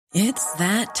It's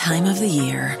that time of the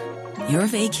year. Your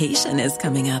vacation is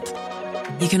coming up.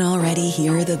 You can already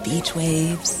hear the beach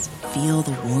waves, feel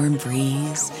the warm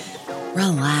breeze,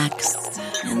 relax,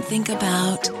 and think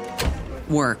about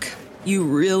work. You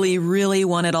really, really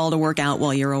want it all to work out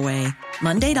while you're away.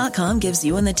 Monday.com gives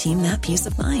you and the team that peace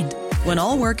of mind. When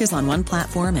all work is on one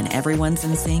platform and everyone's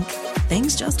in sync,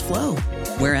 things just flow.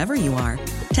 Wherever you are,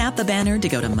 tap the banner to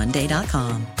go to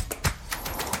Monday.com.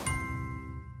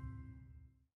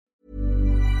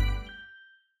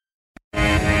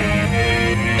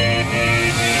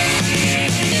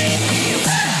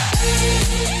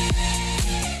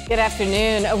 Good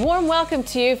afternoon. A warm welcome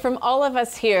to you from all of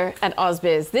us here at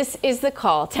AusBiz. This is The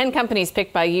Call. 10 companies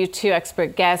picked by you, 2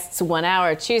 expert guests, 1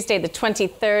 hour, Tuesday, the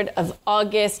 23rd of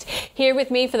August. Here with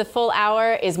me for the full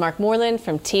hour is Mark Moreland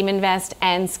from Team Invest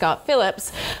and Scott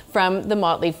Phillips from The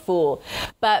Motley Fool.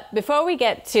 But before we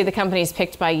get to the companies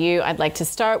picked by you, I'd like to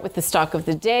start with the stock of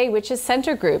the day, which is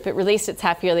Scentre Group. It released its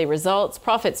half-yearly results,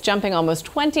 profits jumping almost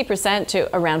 20%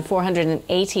 to around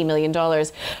 $480 million.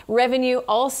 Revenue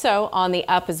also on the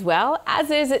up as well,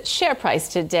 as is its share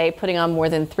price today, putting on more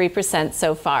than 3%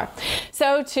 so far.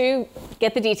 So to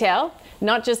get the detail,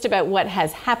 not just about what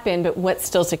has happened, but what's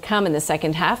still to come in the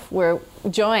second half, we're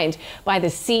joined by the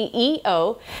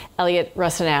CEO, Elliot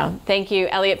Rossinow. Thank you,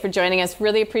 Elliot, for joining us.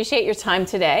 Really appreciate your time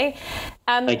today.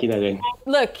 Thank you, Nadine.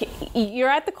 Look, you're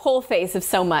at the coalface of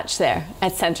so much there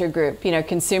at Scentre Group. You know,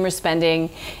 consumer spending,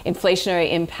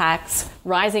 inflationary impacts,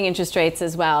 rising interest rates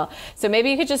as well. So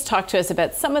maybe you could just talk to us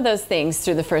about some of those things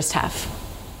through the first half.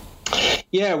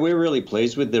 Yeah, we're really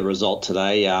pleased with the result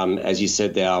today. As you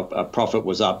said, our profit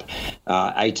was up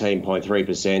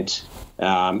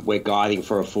 18.3%. We're guiding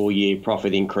for a full-year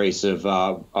profit increase of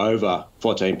over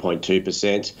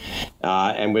 14.2%.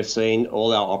 And we've seen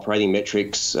all our operating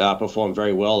metrics perform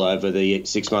very well over the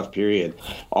 6-month period.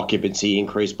 Occupancy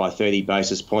increased by 30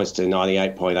 basis points to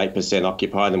 98.8%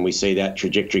 occupied, and we see that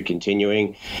trajectory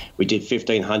continuing. We did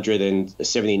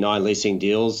 1,579 leasing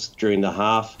deals during the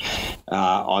half.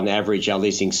 On average, our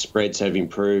leasing spreads have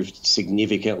improved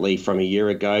significantly from a year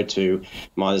ago to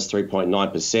minus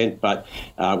 3.9%, but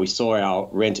we saw our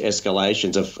rent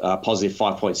escalations of positive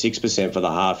 5.6% for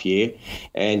the half year.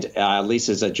 And our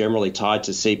leases are generally tied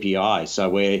to CPI. So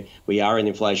we are an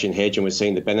inflation hedge, and we're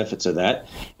seeing the benefits of that.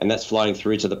 And that's flowing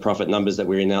through to the profit numbers that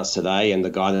we announced today and the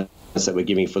guidance that we're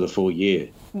giving for the full year.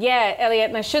 Yeah, Elliot,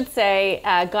 and I should say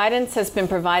guidance has been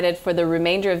provided for the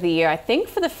remainder of the year, I think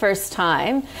for the first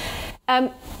time.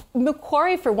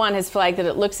 Macquarie, for one, has flagged that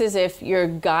it looks as if you're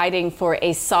guiding for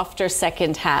a softer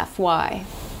second half. Why?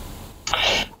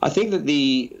 I think that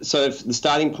the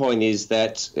starting point is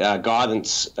that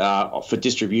guidance for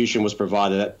distribution was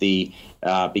provided at the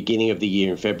beginning of the year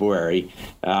in February.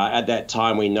 At that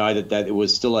time, we noted that it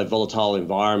was still a volatile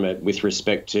environment with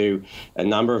respect to a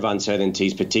number of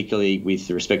uncertainties, particularly with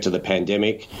respect to the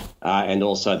pandemic and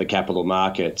also the capital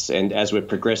markets. And as we've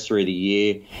progressed through the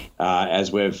year,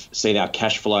 as we've seen our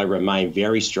cash flow remain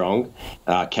very strong,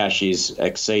 cash has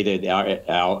exceeded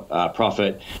our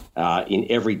profit in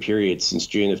every period since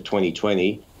June of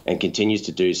 2020 and continues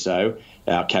to do so.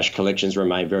 Our cash collections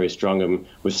remain very strong, and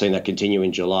we've seen that continue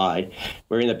in July.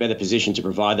 We're in a better position to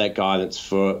provide that guidance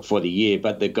for the year,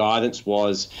 but the guidance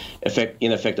was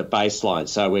in effect a baseline.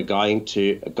 So we're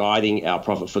guiding our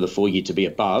profit for the full year to be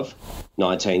above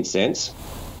 19 cents.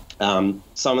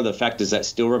 Some of the factors that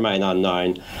still remain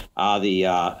unknown are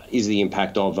is the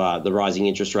impact of the rising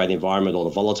interest rate environment or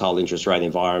the volatile interest rate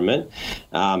environment.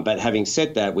 But having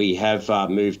said that, we have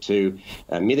moved to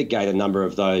mitigate a number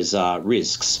of those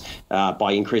risks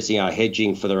by increasing our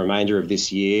hedging for the remainder of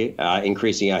this year,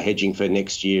 increasing our hedging for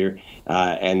next year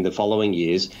and the following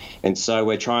years. And so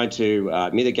we're trying to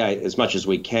mitigate as much as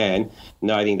we can,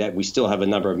 noting that we still have a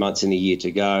number of months in the year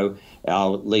to go.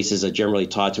 Our leases are generally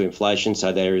tied to inflation,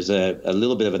 so there is a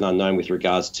little bit of an unknown with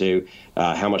regards to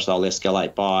how much they'll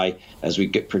escalate by as we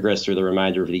progress through the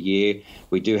remainder of the year.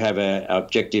 We do have an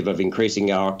objective of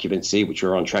increasing our occupancy, which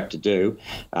we're on track to do,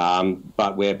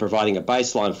 but we're providing a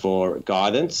baseline for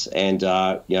guidance, and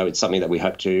it's something that we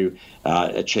hope to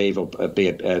achieve or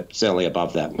be certainly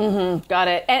above that. Mm-hmm. Got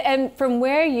it. And from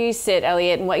where you sit,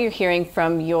 Elliot, and what you're hearing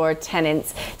from your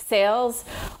tenants, sales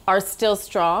are still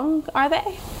strong, are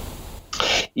they?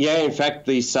 Yeah, in fact,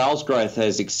 the sales growth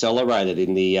has accelerated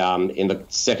in the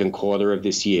second quarter of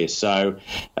this year. So,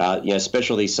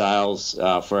 specialty sales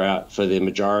for the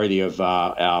majority of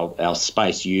our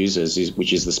space users,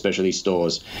 which is the specialty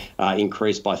stores,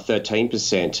 increased by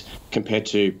 13% compared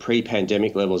to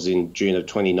pre-pandemic levels in June of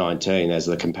 2019 as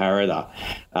the comparator.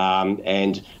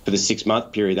 and for the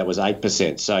 6-month period, that was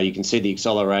 8%. So you can see the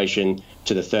acceleration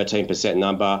to the 13%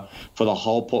 number. For the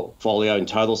whole portfolio in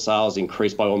total sales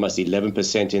increased by almost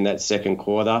 11% in that second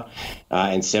quarter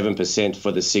and 7%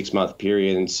 for the 6-month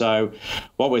period. And so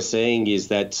what we're seeing is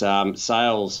that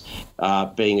sales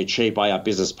being achieved by our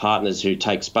business partners who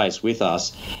take space with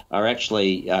us are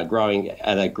actually growing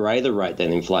at a greater rate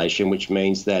than inflation, which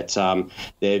means that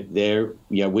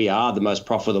we are the most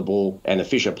profitable and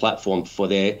efficient platform for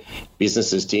their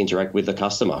businesses to interact with the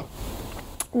customer.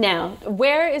 Now,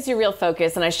 where is your real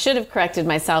focus? And I should have corrected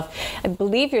myself. I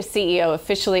believe you're CEO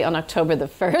officially on October the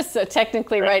 1st, so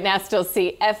technically right now still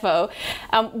CFO.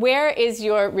 Where is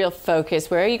your real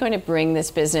focus? Where are you going to bring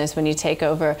this business when you take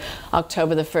over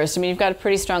October the 1st? I mean, you've got a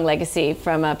pretty strong legacy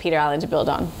from Peter Allen to build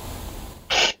on.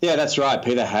 Yeah, that's right.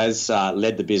 Peter has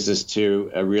led the business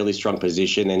to a really strong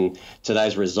position, and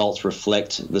today's results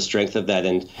reflect the strength of that,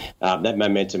 and that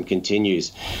momentum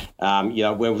continues.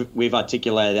 We've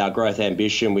articulated our growth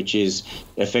ambition, which is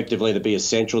effectively to be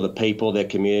essential to people, their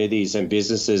communities and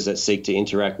businesses that seek to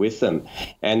interact with them.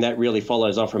 And that really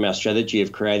follows on from our strategy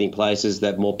of creating places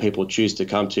that more people choose to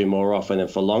come to more often and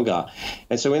for longer.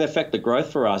 And so in effect, the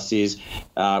growth for us is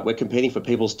we're competing for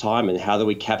people's time, and how do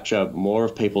we capture more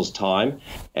of people's time?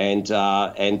 And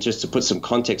just to put some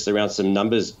context around some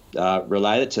numbers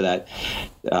related to that,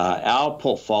 our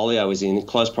portfolio is in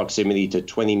close proximity to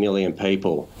 20 million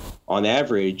people. On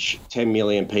average, 10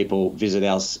 million people visit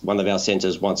one of our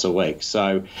centres once a week.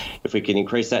 So if we can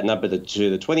increase that number to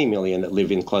the 20 million that live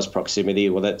in close proximity,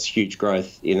 well, that's huge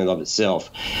growth in and of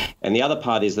itself. And the other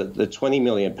part is that the 20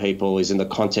 million people is in the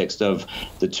context of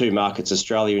the two markets,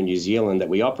 Australia and New Zealand, that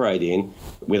we operate in,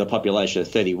 with a population of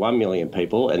 31 million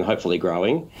people and hopefully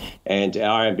growing. And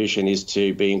our ambition is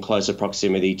to be in closer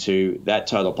proximity to that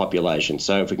total population.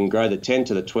 So if we can grow the 10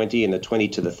 to the 20 and the 20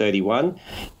 to the 31,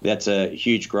 that's a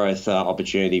huge growth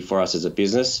opportunity for us as a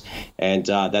business, and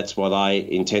that's what I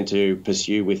intend to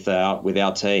pursue with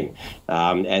our team.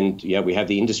 We have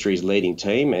the industry's leading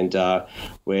team, and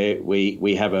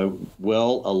we have a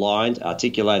well-aligned,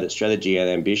 articulated strategy and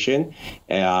ambition,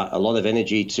 a lot of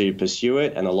energy to pursue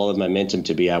it, and a lot of momentum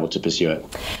to be able to pursue it.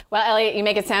 Well, Elliot, you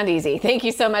make it sound easy. Thank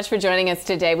you so much for joining us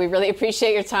today. We really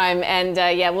appreciate your time, and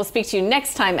we'll speak to you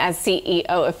next time as CEO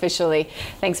officially.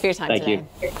 Thanks for your time today.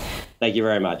 Thank you. Thank you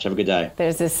very much. Have a good day.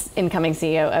 There's this incoming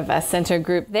CEO of Centre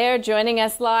Group there joining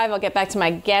us live. I'll get back to my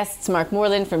guests, Mark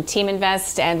Moreland from Team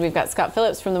Invest, and we've got Scott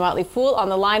Phillips from the Motley Fool on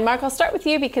the line. Mark, I'll start with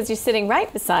you because you're sitting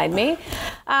right beside me.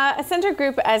 Centre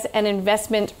Group as an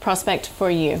investment prospect for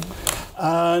you?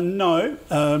 No,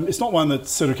 it's not one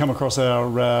that's sort of come across our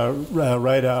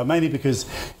radar, mainly because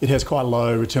it has quite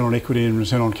low return on equity and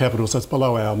return on capital, so it's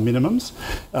below our minimums.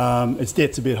 Its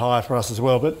debt's a bit higher for us as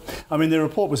well, but I mean the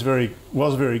report was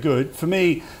very good. For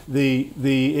me,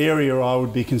 the area I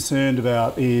would be concerned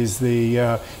about is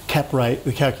the cap rate,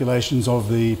 the calculations of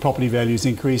the property values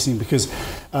increasing, because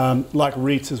like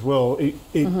REITs as well, it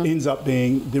ends up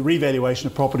being, the revaluation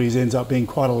of properties ends up being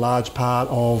quite a large part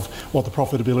of what the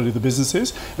profitability of the business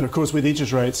is. And of course, with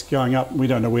interest rates going up, we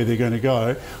don't know where they're going to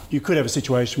go. You could have a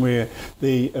situation where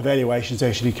the evaluations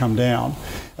actually come down,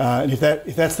 and if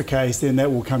that's the case, then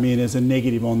that will come in as a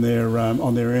negative on their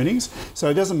earnings. So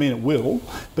it doesn't mean it will,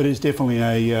 but it's definitely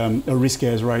a risk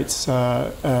as rates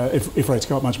if rates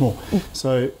go up much more.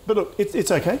 So, but look,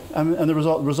 it's okay, and the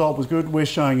result was good. We're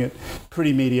showing it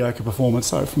pretty mediocre performance,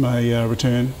 though, from a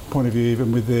return point of view,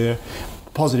 even with their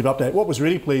positive update. What was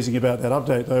really pleasing about that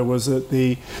update, though, was that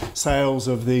the sales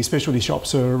of the specialty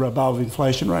shops are above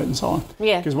inflation rate and so on.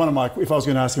 Yeah. Because if I was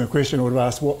going to ask him a question, I would have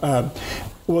asked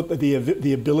what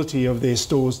the ability of their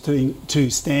stores to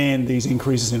stand these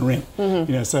increases in rent.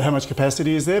 So how much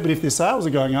capacity is there? But if their sales are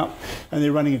going up and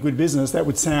they're running a good business, that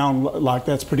would sound like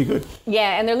that's pretty good.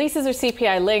 Yeah, and their leases are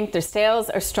CPI linked, their sales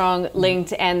are strong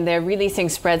linked, and their releasing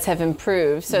spreads have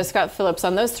improved. So Scott Phillips,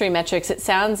 on those three metrics, it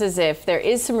sounds as if there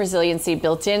is some resiliency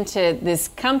built into this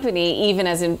company, even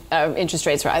as interest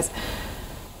rates rise.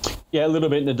 Yeah, a little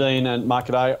bit, Nadine and Mark.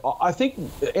 I think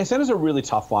Centre's a really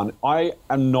tough one. I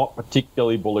am not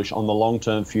particularly bullish on the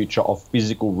long-term future of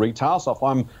physical retail. So if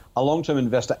I'm a long-term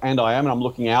investor, and I'm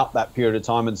looking out that period of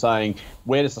time and saying,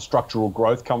 where does the structural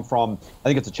growth come from? I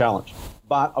think it's a challenge.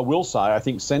 But I will say, I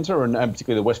think Centre, and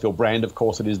particularly the Westfield brand, of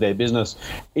course, it is their business,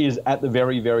 is at the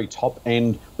very, very top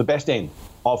end, the best end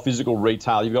of physical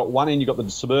retail. You've got one end, you've got the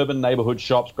suburban neighbourhood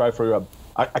shops, go for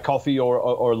a coffee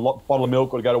or a bottle of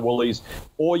milk, or to go to Woolies,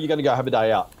 or you're going to go have a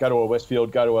day out, go to a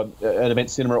Westfield, go to an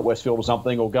event cinema at Westfield or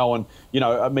something, or go and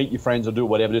meet your friends or do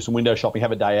whatever, do some window shopping,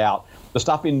 have a day out. The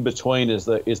stuff in between is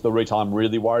the retail I'm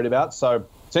really worried about. So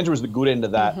Centre is the good end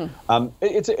of that.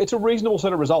 It's a reasonable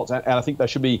set of results, and I think they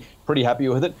should be pretty happy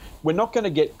with it. We're not going to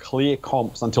get clear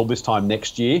comps until this time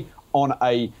next year on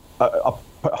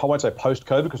I won't say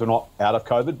post-COVID because we're not out of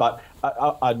COVID, but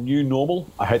a new normal,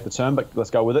 I hate the term, but let's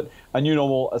go with it, a new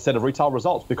normal set of retail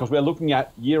results, because we're looking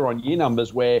at year-on-year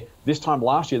numbers where this time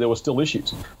last year there were still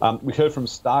issues. We heard from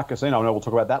Star Casino, I know we'll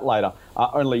talk about that later,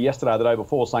 only yesterday or the day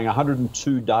before, saying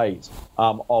 102 days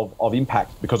of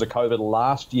impact because of COVID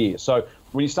last year. So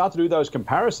when you start to do those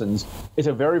comparisons, it's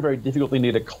a very, very difficult thing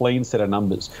to get a clean set of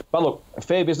numbers. But look, a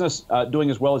fair business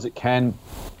doing as well as it can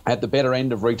at the better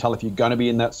end of retail if you're going to be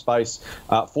in that space.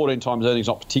 14 times earnings,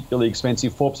 not particularly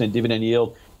expensive, 4% dividend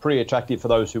yield, pretty attractive for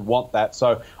those who want that.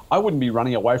 So I wouldn't be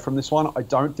running away from this one. I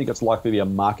don't think it's likely to be a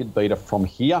market beater from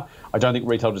here. I don't think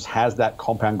retail just has that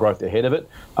compound growth ahead of it.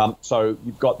 So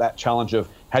you've got that challenge of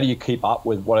how do you keep up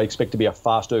with what I expect to be a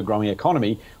faster growing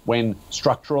economy when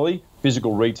structurally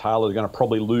physical retail is going to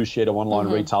probably lose share to online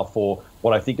retail for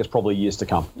what I think is probably years to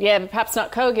come. Yeah, but perhaps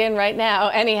not Kogan right now.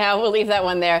 Anyhow, we'll leave that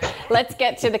one there. Let's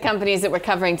get to the companies that we're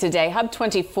covering today.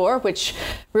 Hub24, which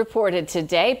reported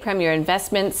today, Premier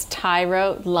Investments,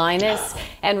 Tyro, Linus,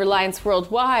 and Reliance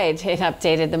Worldwide. It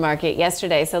updated the market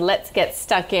yesterday, so let's get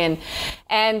stuck in.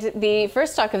 And the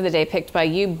first stock of the day picked by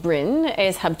you, Bryn,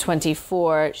 is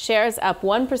Hub24. Shares up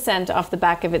 1% off the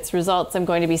back of its results. I'm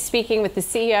going to be speaking with the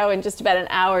CEO in just about an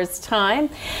hour's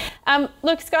time.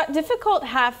 Look, Scott, difficult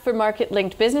half for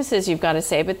market-linked businesses, you've got to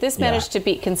say, but this managed to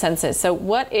beat consensus. So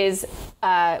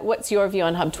what's your view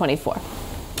on Hub24?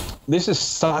 This is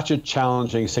such a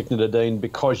challenging sector, Nadine,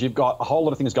 because you've got a whole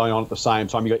lot of things going on at the same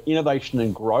time. You've got innovation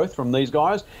and growth from these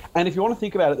guys. And if you want to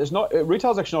think about it,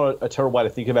 retail's actually not a terrible way to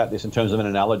think about this in terms of an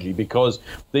analogy, because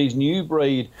these new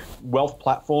breed wealth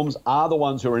platforms are the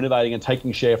ones who are innovating and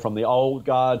taking share from the old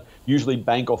guard, usually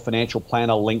bank or financial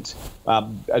planner linked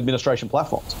administration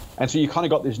platforms. And so you kind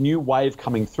of got this new wave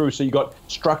coming through. So you've got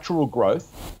structural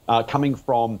growth coming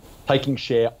from taking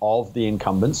share of the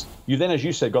incumbents. You then, as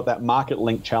you said, got that market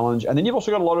link challenge. And then you've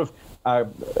also got a lot of,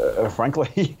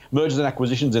 frankly, mergers and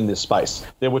acquisitions in this space.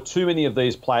 There were too many of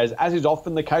these players, as is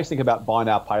often the case. Think about buy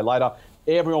now, pay later.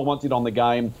 Everyone wants it on the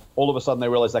game. All of a sudden, they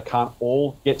realize they can't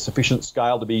all get sufficient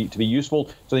scale to be useful.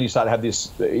 So then you start to have this,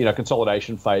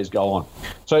 consolidation phase go on.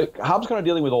 So Hub's kind of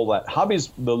dealing with all that. Hub is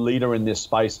the leader in this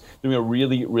space, doing a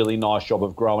really, really nice job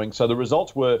of growing. So the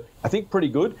results were, I think, pretty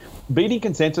good. Beating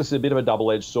consensus is a bit of a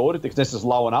double-edged sword. If the consensus is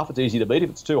low enough, it's easy to beat.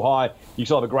 If it's too high, you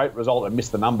still have a great result and miss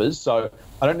the numbers. So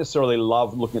I don't necessarily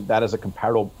love looking at that as a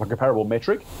comparable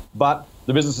metric, but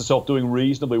the business itself doing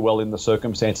reasonably well in the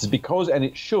circumstances because, and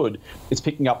it should, it's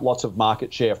picking up lots of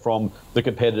market share from the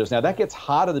competitors. Now, that gets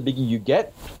harder the bigger you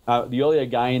get. The earlier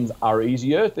gains are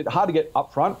easier. It's hard to get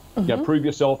up front, prove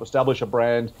yourself, establish a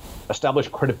brand, establish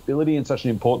credibility in such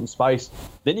an important space.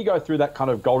 Then you go through that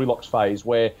kind of Goldilocks phase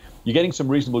where you're getting some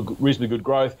reasonably good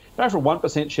growth. Going from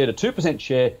 1% share to 2%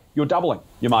 share, you're doubling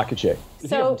your market share.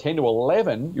 If you go from 10 to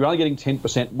 11, you're only getting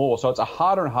 10% more. So it's a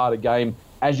harder and harder game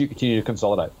as you continue to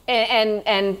consolidate.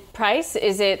 And price,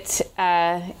 is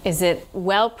it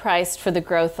well priced for the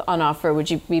growth on offer? Would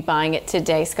you be buying it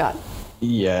today, Scott?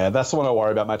 Yeah, that's the one I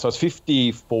worry about, mate. So it's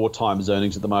 54 times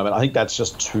earnings at the moment. I think that's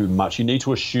just too much. You need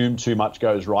to assume too much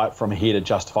goes right from here to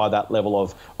justify that level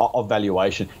of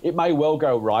valuation. It may well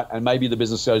go right, and maybe the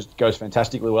business goes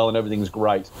fantastically well and everything's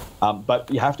great. But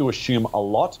you have to assume a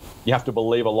lot. You have to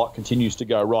believe a lot continues to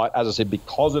go right. As I said,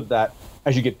 because of that,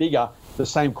 as you get bigger, the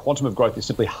same quantum of growth is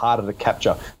simply harder to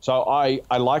capture. So I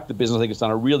like the business. I think it's done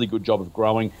a really good job of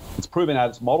growing. It's proven out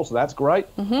its model, so that's great.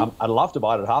 I'd love to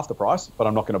buy it at half the price, but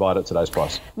I'm not going to buy it at today's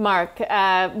price. Mark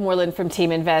Moreland from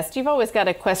Team Invest. You've always got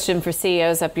a question for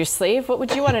CEOs up your sleeve. What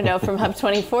would you want to know from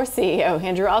Hub24 CEO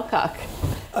Andrew Alcock?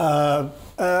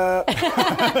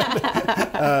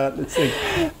 Let's see.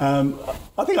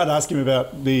 I think I'd ask him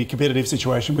about the competitive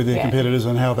situation with their competitors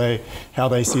and how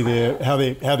they see how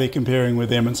they're comparing with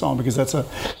them and so on, because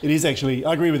it is actually,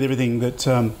 I agree with everything that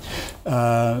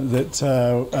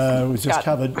was just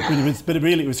covered, but it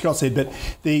really was Scott said. But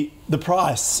the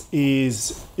price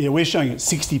is, we're showing it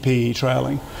 60 PE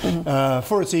trailing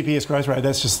for its EPS growth rate.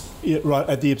 That's just right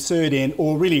at the absurd end,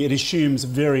 or really it assumes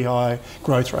very high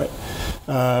growth rate.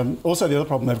 Also, the other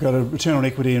problem, they've got a return on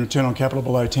equity and return on capital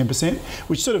below 10%,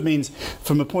 which sort of means,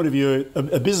 from a point of view,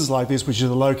 a business like this, which is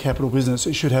a low capital business,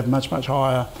 it should have much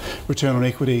higher return on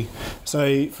equity.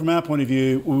 So from our point of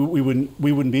view, we wouldn't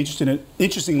be interested in it.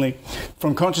 Interestingly,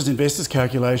 from conscious investors'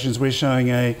 calculations, we're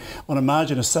showing on a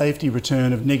margin of safety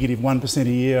return of negative 1% a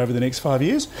year over the next 5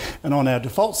 years, and on our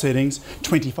default settings,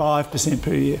 25%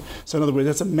 per year. So in other words,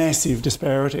 that's a massive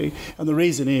disparity, and the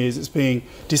reason is it's being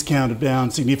discounted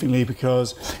down significantly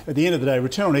because at the end of the day,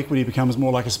 return on equity becomes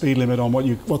more like a speed limit on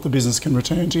what the business can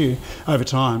return to you over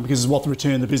time, because it's what the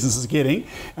return the business is getting,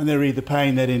 and they're either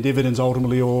paying that in dividends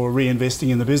ultimately or reinvesting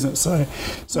in the business. So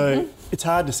it's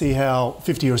hard to see how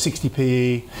 50 or 60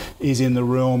 PE is in the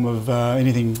realm of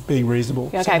anything being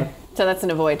reasonable. Okay, so that's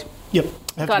an avoid. Yep,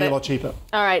 have to be a lot cheaper.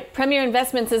 All right, Premier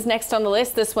Investments is next on the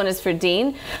list. This one is for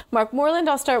Dean. Mark Moreland,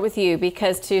 I'll start with you,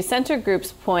 because to Centre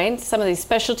Group's point, some of these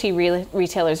specialty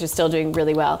retailers are still doing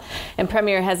really well. And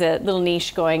Premier has a little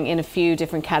niche going in a few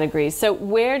different categories. So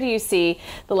where do you see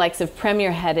the likes of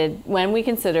Premier headed when we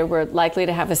consider we're likely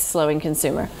to have a slowing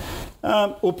consumer?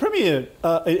 Well, Premier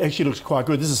it actually looks quite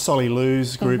good. This is Solly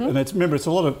Lou's group, and remember,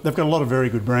 they've got a lot of very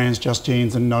good brands, Just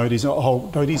Jeans and Noties, a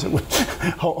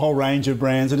whole range of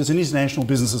brands, and it's an international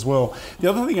business as well. The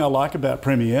other thing I like about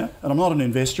Premier, and I'm not an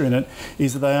investor in it,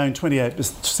 is that they own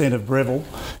 28% of Breville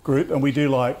Group, and we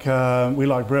like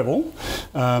Breville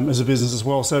as a business as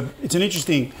well. So it's an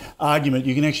interesting argument.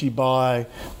 You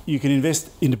can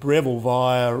invest into Breville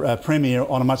via Premier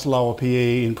on a much lower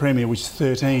PE in Premier, which is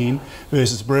 13,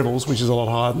 versus Breville's, which is a lot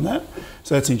higher than that.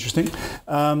 So that's interesting.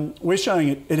 We're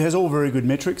showing it has all very good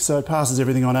metrics, so it passes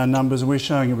everything on our numbers, and we're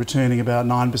showing it returning about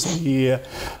 9% a year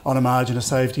on a margin of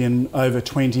safety and over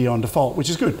 20 on default, which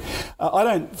is good. I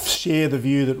don't share the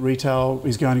view that retail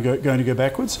is going to go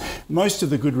backwards. Most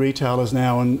of the good retailers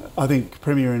now, and I think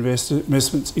Premier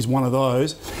Investments is one of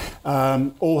those,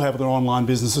 all have their online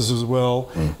businesses as well,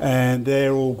 and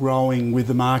they're all growing with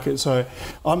the market. So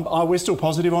we're still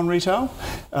positive on retail,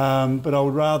 but I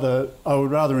would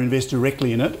rather invest directly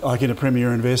in it, like in a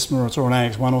Premier Investment or an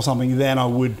AX1 or something, than I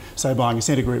would, say, buying a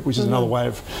Centre Group, which is another way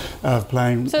of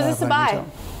playing. So is this a buy?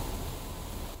 Retail.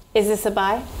 Is this a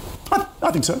buy?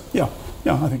 I think so, yeah.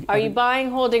 Yeah, I think. Are you buying,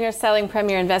 holding, or selling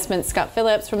Premier Investments? Scott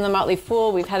Phillips from the Motley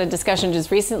Fool. We've had a discussion just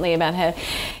recently about how,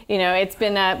 it's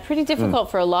been pretty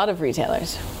difficult for a lot of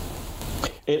retailers.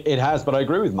 It has, but I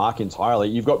agree with Mark entirely.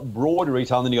 You've got broad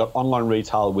retail, and then you've got online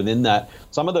retail within that.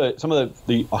 Some of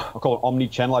the I call it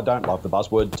omni-channel. I don't love the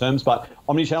buzzword terms, but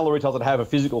omni-channel retailers that have a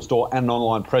physical store and an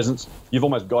online presence. You've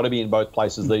almost got to be in both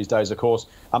places these days, of course.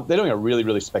 They're doing a really,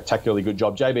 really spectacularly good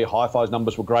job. JB Hi-Fi's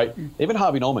numbers were great. Even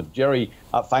Harvey Norman, Jerry,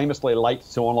 famously late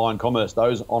to online commerce.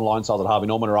 Those online sales at Harvey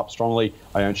Norman are up strongly.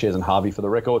 I own shares in Harvey for the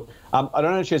record. I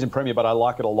don't own shares in Premier, but I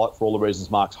like it a lot for all the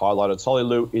reasons Mark's highlighted. Solly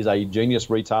Lou is a genius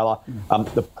retailer.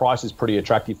 The price is pretty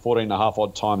attractive, 14.5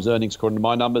 odd times earnings according to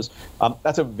my numbers.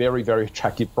 That's a very, very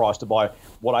attractive price to buy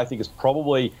what I think is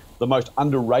probably the most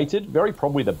underrated, very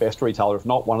probably the best retailer, if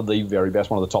not one of the very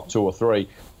best, one of the top 2 or 3.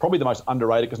 Probably the most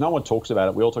underrated because no one talks about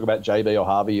it. We all talk about JB or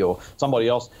Harvey or somebody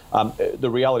else. The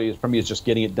reality is Premier is just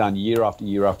getting it done year after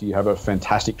year after you have a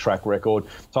fantastic track record.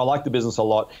 So I like the business a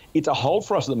lot. It's a hold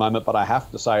for us at the moment, but I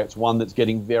have to say it's one that's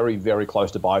getting very, very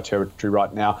close to buy territory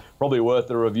right now. Probably worth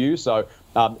the review. So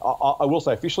I will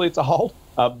say officially it's a hold,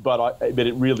 but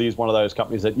it really is one of those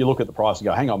companies that you look at the price and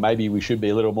go, hang on, maybe we should be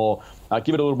a little more,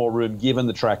 give it a little more room, given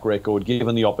the track record,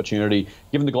 given the opportunity,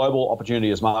 given the global opportunity,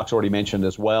 as Mark's already mentioned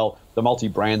as well, the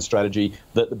multi-brand strategy,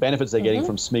 the benefits they're getting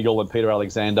from Smiggle and Peter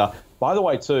Alexander. By the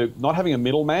way, too, not having a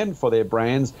middleman for their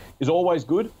brands is always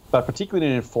good, but particularly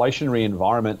in an inflationary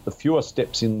environment, the fewer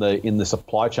steps in the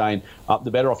supply chain,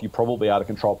 the better off you probably are to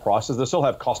control prices. They still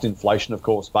have cost inflation, of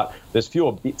course, but there's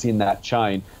fewer bits in that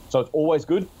chain. So it's always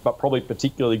good, but probably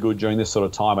particularly good during this sort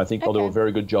of time. I think they'll do a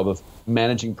very good job of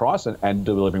managing price and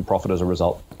delivering profit as a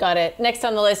result. Got it. Next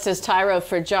on the list is Tyro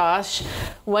for Josh.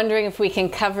 Wondering if we can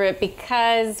cover it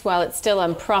because, while it's still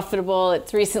unprofitable,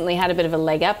 it's recently had a bit of a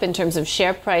leg up in terms of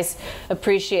share price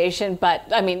appreciation. But,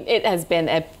 I mean, it has been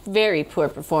a very poor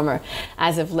performer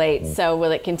as of late. So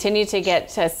will it continue to get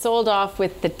sold off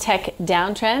with the tech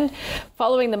downtrend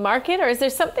following the market? Or is there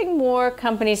something more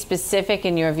company specific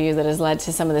in your view that has led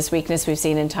to some of this weakness we've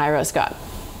seen in Tyro, Scott?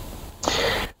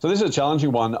 So this is a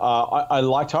challenging one. I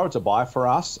like Tyro to buy for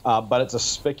us, but it's a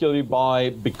speculative buy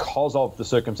because of the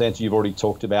circumstance you've already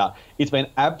talked about. It's been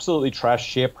absolutely trashed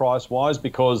share price-wise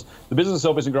because the business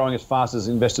itself isn't growing as fast as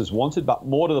investors wanted, but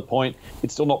more to the point,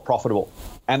 it's still not profitable.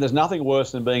 And there's nothing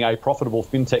worse than being a profitable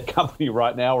fintech company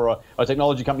right now or a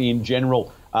technology company in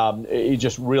general. You're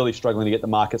just really struggling to get the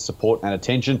market support and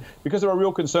attention because there are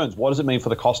real concerns. What does it mean for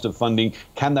the cost of funding?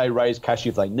 Can they raise cash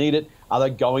if they need it? Are they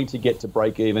going to get to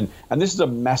break even? And this is a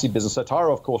massive business. So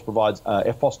Tyro, of course, provides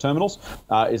FPOS terminals,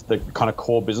 is the kind of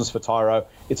core business for Tyro.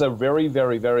 It's a very,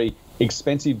 very, very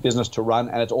expensive business to run,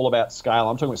 and it's all about scale.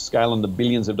 I'm talking about scale in the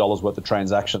billions of dollars worth of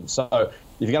transactions. So if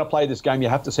you're going to play this game, you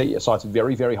have to set your sights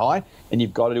very, very high, and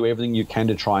you've got to do everything you can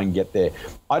to try and get there.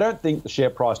 I don't think the share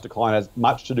price decline has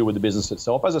much to do with the business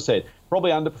itself. As I said,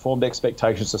 probably underperformed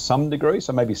expectations to some degree,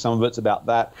 so maybe some of it's about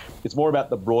that. It's more about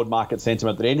the broad market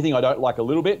sentiment that anything I don't like a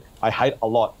little bit, I hate a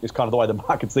lot, is kind of the way the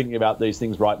market's thinking about these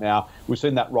things right now. We've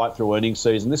seen that right through earnings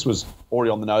season. This was already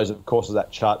on the nose, of course, as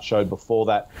that chart showed before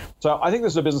that. So I think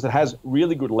this is a business that has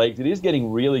really good legs. It is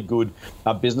getting really good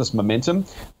business momentum.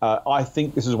 I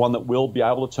think this is one that will be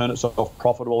able to turn itself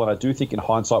profitable, and I do think in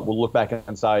hindsight we'll look back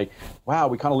and say, wow,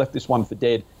 we kind of left this one for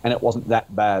dead and it wasn't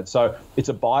that bad. So it's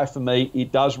a buy for me.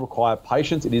 It does require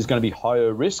patience. It is going to be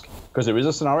higher risk because there is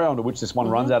a scenario under which this one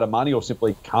runs out of money or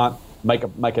simply can't make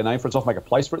a name for itself, make a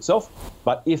place for itself.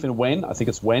 But if and when, I think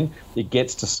it's when, it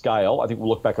gets to scale, I think we'll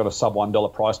look back on a sub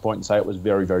 $1 price point and say it was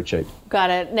very, very cheap.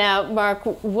 Got it. Now, Mark,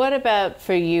 what about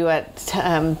for you at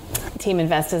Team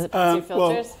Invest as opposed to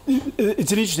Filters? Well,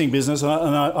 it's an interesting business, and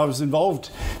I was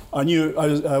involved. I knew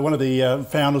one of the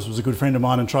founders was a good friend of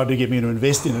mine and tried to get me to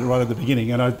invest in it right at the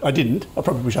beginning, and I didn't. I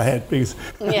probably wish I had, because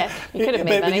yeah, you could have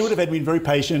made money. But you would have had been very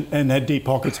patient and had deep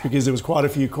pockets, because there was quite a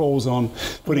few calls on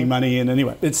putting money in.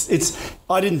 Anyway,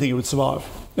 I didn't think it would survive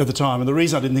at the time, and the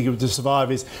reason I didn't think it would survive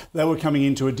is they were coming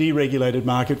into a deregulated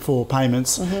market for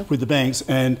payments with the banks,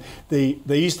 and they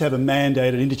used to have a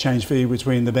mandated interchange fee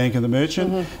between the bank and the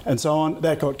merchant and so on.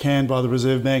 That got canned by the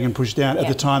Reserve Bank and pushed down at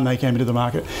the time they came into the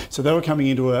market. So they were coming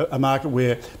into a market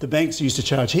where the banks used to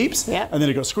charge heaps, and then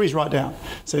it got squeezed right down.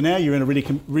 So now you're in a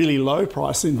really low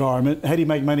price environment. How do you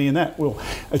make money in that? Well,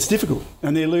 it's difficult,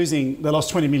 and they lost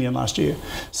 20 million last year.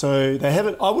 So they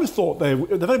haven't. I would have thought they've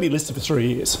only been listed for 3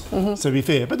 years. So to be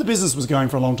fair. But the business was going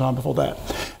for a long time before that.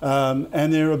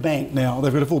 And they're a bank now.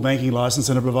 They've got a full banking license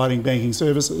and are providing banking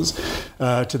services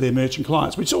to their merchant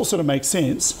clients, which all sort of makes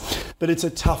sense. But it's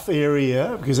a tough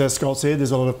area because, as Scott said,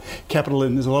 there's a lot of capital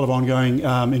and there's a lot of ongoing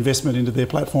investment into their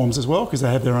platforms as well, because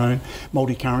they have their own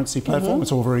multi-currency platform.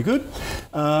 It's all very good.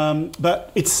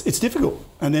 But it's difficult.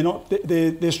 And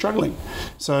they're struggling.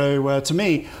 So to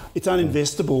me, it's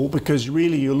uninvestable, because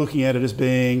really you're looking at it as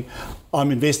being, I'm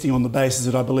investing on the basis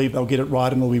that I believe they'll get it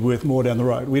right and it'll be worth more down the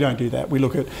road. We don't do that.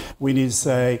 We need to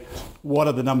say, what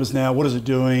are the numbers now? What is it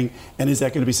doing? And is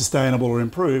that going to be sustainable or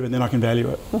improve? And then I can value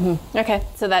it. Okay,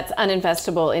 so that's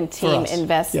uninvestable in Team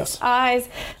Invest's eyes.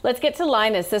 Let's get to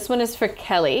Linus. This one is for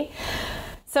Kelly.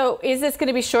 So is this going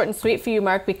to be short and sweet for you,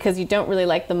 Mark, because you don't really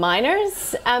like the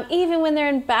miners, even when they're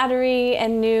in battery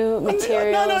and new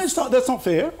materials? No, it's not. That's not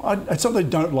fair. It's not that I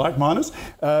don't like miners.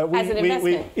 As an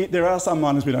investment? There are some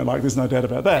miners we don't like. There's no doubt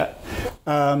about that.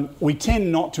 We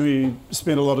tend not to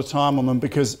spend a lot of time on them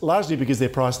largely because they're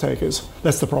price takers.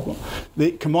 That's the problem.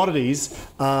 The commodities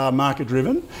are market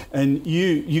driven, and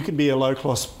you can be a low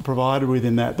cost provider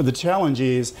within that. But the challenge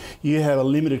is you have a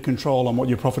limited control on what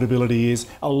your profitability is.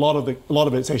 A lot of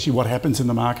it. It's actually what happens in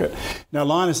the market. Now,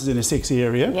 Linus is in a sexy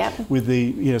area with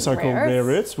the so-called rare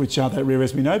earths, which aren't that rare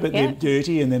as we know, but they're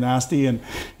dirty and they're nasty, and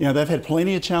they've had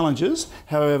plenty of challenges.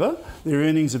 However, their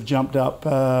earnings have jumped up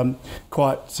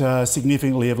quite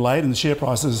significantly of late, and the share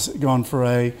price has gone for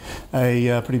a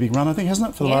pretty big run, I think, hasn't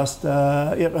it, for the last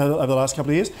over the last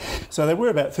couple of years. So they were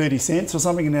about 30 cents or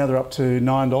something, and now they're up to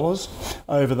 $9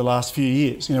 over the last few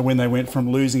years. When they went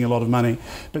from losing a lot of money,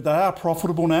 but they are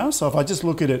profitable now. So if I just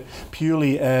look at it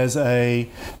purely as a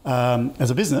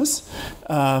business,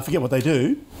 forget what they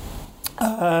do.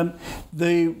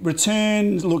 The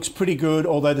return looks pretty good,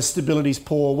 although the stability's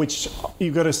poor, which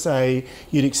you've got to say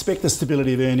you'd expect the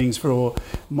stability of earnings for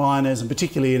miners, and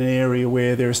particularly in an area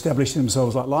where they're establishing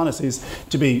themselves like Linus is,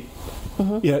 to be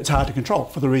it's hard to control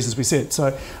for the reasons we said.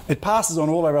 So it passes on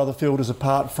all our other filters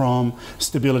apart from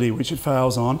stability, which it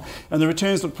fails on. And the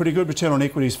returns look pretty good. Return on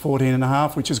equity is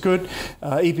 14.5%, which is good.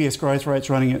 EPS growth rate's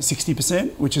running at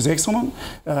 60%, which is excellent.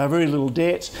 Very little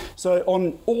debt. So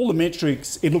on all the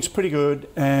metrics, it looks pretty good,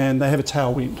 and they have a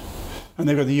tailwind. And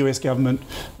they've got the US government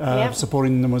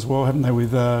supporting them as well, haven't they,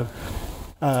 with...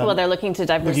 well, they're looking to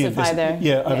diversify their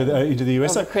into the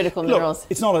US. Over critical minerals.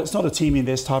 It's not a Team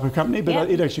Invest type of company,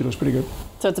 but it actually looks pretty good.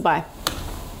 So it's a buy.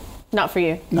 Not for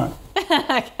you. No.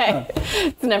 Okay. No.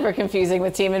 It's never confusing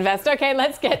with Team Invest. Okay,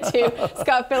 let's get to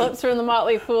Scott Phillips from the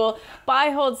Motley Fool.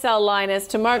 Buy, hold, sell Linus.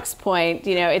 To Mark's point,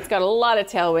 it's got a lot of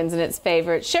tailwinds in its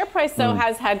favor. Share price, though,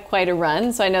 has had quite a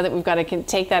run, so I know that we've got to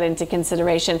take that into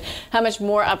consideration. How much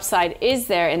more upside is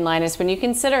there in Linus when you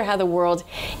consider how the world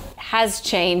has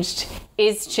changed,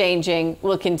 is changing,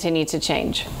 will continue to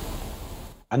change?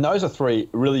 And those are three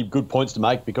really good points to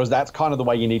make, because that's kind of the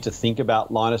way you need to think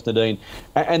about Lynas, Nadine.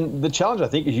 And the challenge, I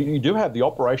think, is you do have the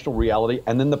operational reality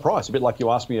and then the price, a bit like you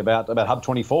asked me about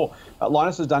Hub24.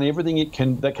 Lynas has done everything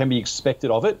that can be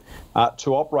expected of it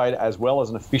to operate as well as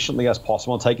and efficiently as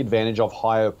possible and take advantage of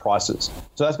higher prices.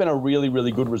 So that's been a really,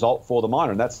 really good result for the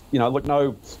miner. And that's, look,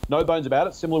 no bones about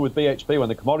it. Similar with BHP, when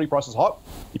the commodity price is hot,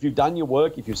 if you've done your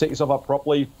work, if you've set yourself up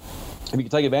properly, if you can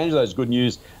take advantage of those good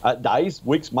news days,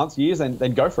 weeks, months, years,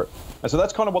 then go for it. And so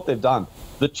that's kind of what they've done.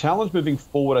 The challenge moving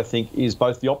forward, I think, is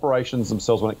both the operations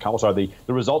themselves the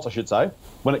results, I should say,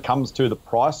 when it comes to the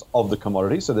price of the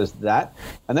commodity. So there's that.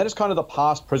 And that is kind of the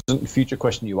past, present, and future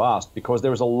question you asked, because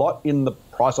there is a lot in the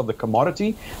price of the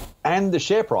commodity and the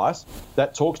share price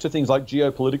that talks to things like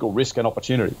geopolitical risk and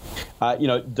opportunity.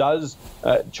 Does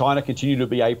China continue to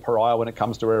be a pariah when it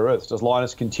comes to rare earths? Does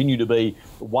Lynas continue to be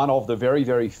one of the very,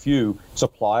 very few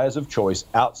suppliers of choice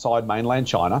outside mainland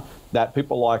China that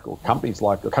people like, or companies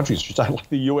like, or countries should say, like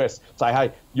the US, say,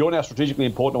 hey, you're now strategically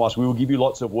important to us. We will give you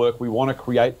lots of work. We want to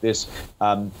create this,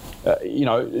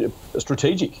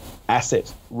 strategic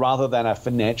asset rather than a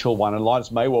financial one. And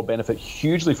Lynas may well benefit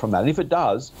hugely from that. And if it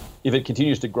does, if it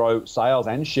continues to grow sales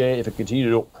and share, if it continues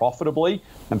to do it profitably,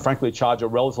 and frankly charge a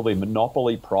relatively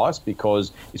monopoly price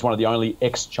because it's one of the only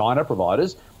ex-China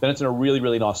providers, then it's in a really,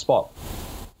 really nice spot.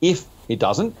 If it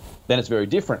doesn't, then it's very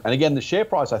different. And again, the share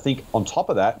price, I think, on top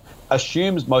of that,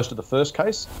 assumes most of the first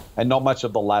case and not much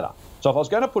of the latter. So if I was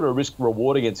going to put a risk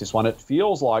reward against this one, it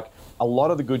feels like a lot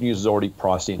of the good news is already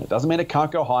priced in. It doesn't mean it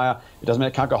can't go higher. It doesn't mean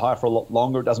it can't go higher for a lot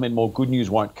longer. It doesn't mean more good news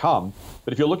won't come.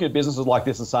 But if you're looking at businesses like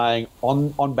this and saying,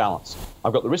 on balance,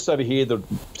 I've got the risks over here, the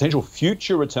potential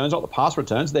future returns, not the past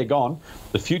returns, they're gone.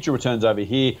 The future returns over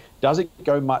here, does it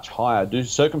go much higher? Do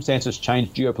circumstances change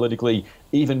geopolitically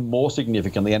even more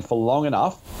significantly and for long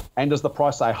enough? And does the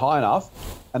price stay high enough?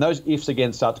 And those ifs,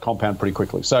 again, start to compound pretty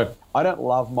quickly. So I don't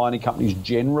love mining companies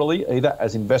generally either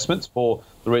as investments for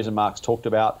the reason Mark's talked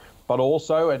about, but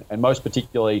also, and most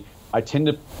particularly, I tend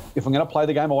to, if I'm going to play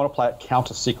the game, I want to play it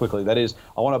counter-cyclically. That is,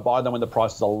 I want to buy them when the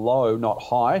prices are low, not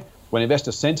high, when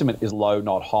investor sentiment is low,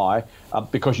 not high,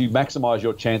 because you maximize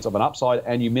your chance of an upside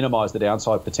and you minimize the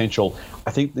downside potential.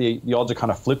 I think the odds are kind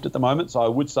of flipped at the moment. So I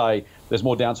would say there's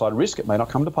more downside risk. It may not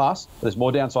come to pass, but there's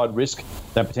more downside risk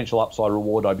than potential upside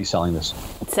reward. I'd be selling this.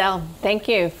 Sell. Thank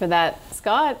you for that,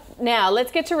 Scott. Now,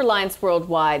 let's get to Reliance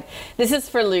Worldwide. This is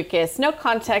for Lucas. No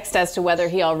context as to whether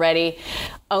he already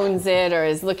owns it or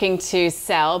is looking to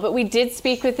sell, but we did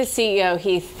speak with the CEO,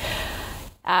 Heath.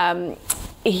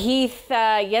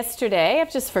 Yesterday,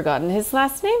 I've just forgotten his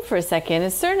last name for a second,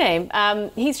 his surname.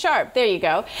 Heath Sharp, there you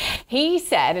go. He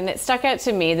said, and it stuck out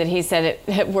to me that he said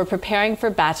we're preparing for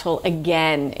battle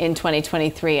again in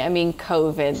 2023. I mean,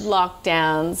 COVID,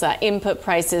 lockdowns, input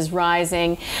prices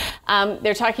rising.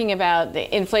 They're talking about the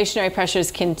inflationary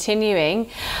pressures continuing,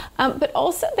 but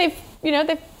also they've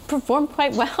performed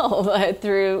quite well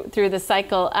through the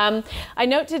cycle. I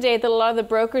note today that a lot of the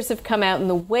brokers have come out in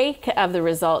the wake of the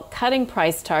result, cutting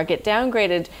price target,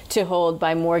 downgraded to hold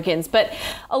by Morgans. But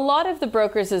a lot of the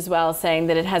brokers as well saying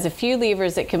that it has a few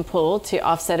levers it can pull to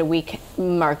offset a weak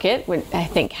market, I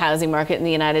think housing market in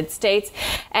the United States.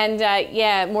 And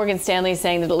Morgan Stanley is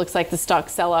saying that it looks like the stock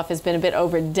sell-off has been a bit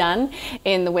overdone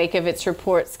in the wake of its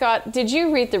report. Scott, did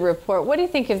you read the report? What do you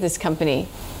think of this company?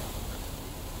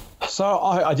 So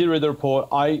I did read the report.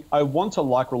 I want to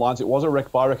like Reliance. It was a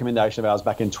buy recommendation of ours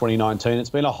back in 2019.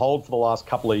 It's been a hold for the last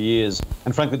couple of years,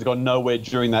 and frankly, it's gone nowhere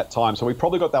during that time. So we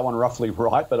probably got that one roughly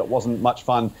right, but it wasn't much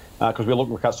fun because we're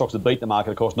looking for stocks to beat the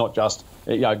market, of course, not just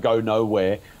go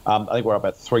nowhere. I think we're up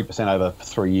about 3% over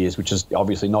 3 years, which is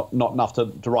obviously not enough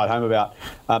to write home about.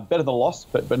 Better than a loss,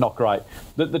 but not great.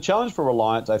 The challenge for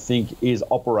Reliance, I think, is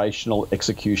operational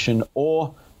execution,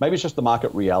 or maybe it's just the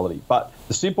market reality. But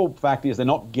the simple fact is they're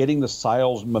not getting the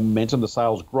sales momentum, the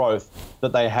sales growth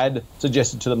that they had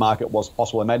suggested to the market was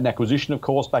possible. They made an acquisition, of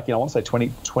course, back in, I want to say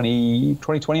 2020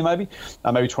 maybe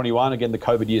 21. Again, the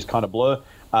COVID years kind of blur.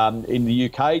 In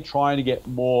the UK, trying to get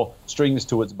more strings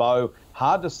to its bow.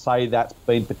 Hard to say that's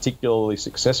been particularly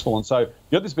successful. And so you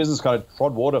got this business kind of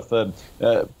trod water for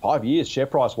 5 years, share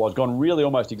price-wise, gone really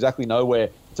almost exactly nowhere.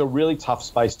 It's a really tough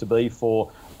space to be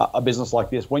for a business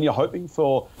like this. When you're hoping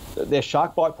for their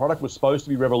shark bite product was supposed to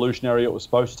be revolutionary, it was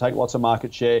supposed to take lots of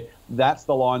market share. That's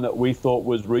the line that we thought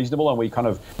was reasonable, and we kind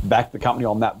of backed the company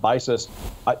on that basis.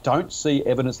 I don't see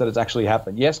evidence that it's actually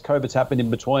happened. Yes, COVID's happened in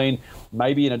between.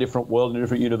 Maybe in a different world, in a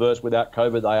different universe without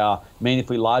COVID, they are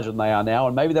meaningfully larger than they are now,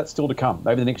 and maybe that's still to come.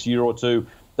 Maybe the next year or two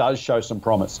does show some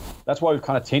promise. That's why we've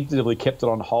kind of tentatively kept it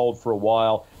on hold for a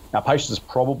while. Now, patience is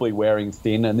probably wearing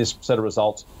thin, and this set of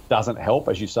results doesn't help,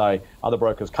 as you say, other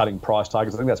brokers cutting price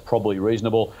targets. I think that's probably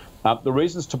reasonable. The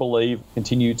reasons to believe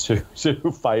continue to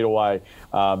fade away.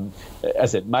 As I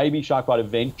said, maybe SharkBite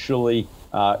eventually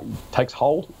takes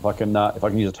hold. If I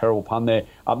can use a terrible pun there,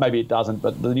 maybe it doesn't.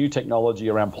 But the new technology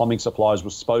around plumbing supplies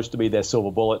was supposed to be their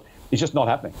silver bullet. It's just not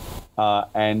happening.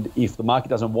 And if the market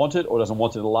doesn't want it or doesn't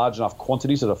want it in large enough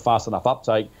quantities at a fast enough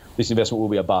uptake, this investment will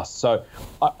be a bust. So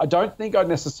I don't think I'd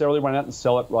necessarily run out and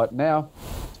sell it right now.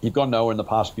 You've gone nowhere in the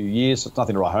past few years. So it's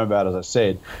nothing to write home about, as I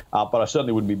said. But I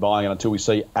certainly wouldn't be buying it until we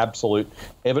see absolute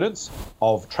evidence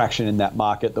of traction in that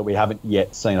market that we haven't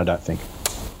yet seen, I don't think.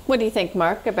 What do you think,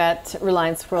 Mark, about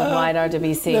Reliance Worldwide,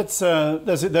 RWC?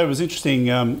 That was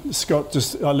interesting, Scott.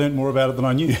 I learned more about it than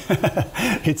I knew.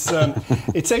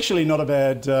 It's actually not a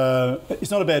bad.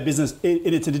 It's not a bad business.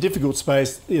 It's in a difficult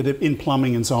space in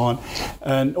plumbing and so on,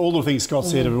 and all the things Scott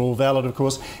said are all valid, of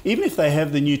course. Even if they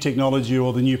have the new technology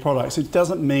or the new products, it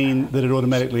doesn't mean that it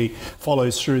automatically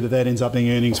follows through that ends up being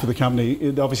earnings for the company.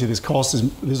 Obviously, there's costs.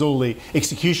 There's all the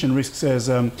execution risks, as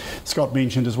Scott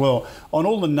mentioned as well. On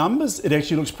all the numbers, it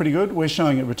actually looks pretty good. We're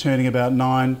showing it returning about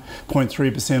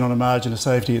 9.3% on a margin of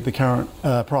safety at the current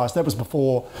price. That was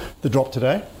before the drop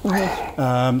today.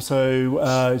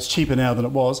 So it's cheaper now than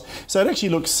it was. So it actually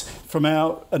looks from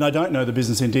and I don't know the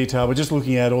business in detail, but just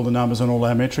looking at all the numbers on all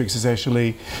our metrics is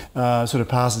actually sort of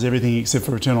passes everything except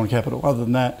for return on capital. Other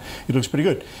than that, it looks pretty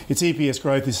good. Its EPS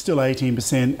growth is still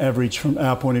 18% average from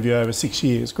our point of view over 6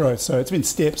 years growth. So it's been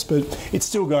steps, but it's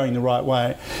still going the right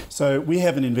way. So we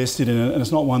haven't invested in it, and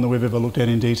it's not one that we've ever looked at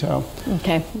in detail.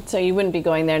 Okay, so you wouldn't be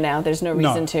going there now. There's no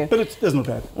reason to. But it doesn't look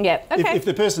bad. Yeah, okay. If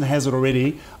the person has it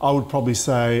already, I would probably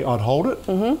say I'd hold it.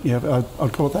 Yeah,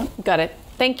 I'd call it that. Got it.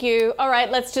 Thank you. All right,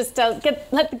 let's just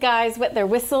let the guys wet their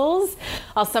whistles.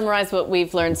 I'll summarize what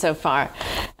we've learned so far.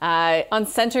 On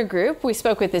Centre Group, we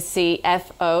spoke with the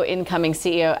CFO, incoming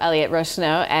CEO, Elliot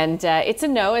Rocheneau, and it's a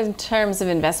no in terms of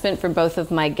investment for both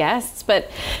of my guests. But,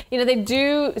 they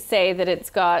do say that it's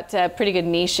got a pretty good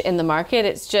niche in the market.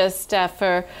 It's just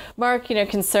for Mark,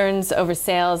 concerns over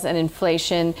sales and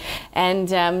inflation. And,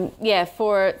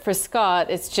 for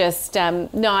Scott, it's just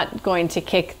not going to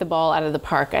kick the ball out of the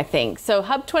park, I think. So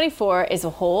Hub 24 is a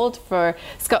hold for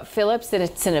Scott Phillips, and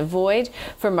it's an avoid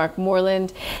for Mark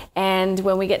Moreland. And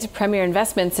when we get to Premier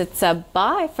Investments, it's a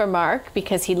buy for Mark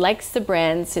because he likes the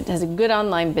brands. It has a good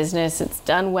online business. It's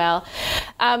done well.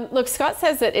 Look, Scott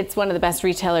says that it's one of the best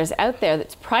retailers out there.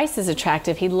 That's price is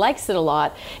attractive. He likes it a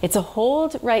lot. It's a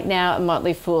hold right now at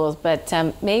Motley Fool, but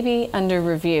maybe under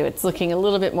review. It's looking a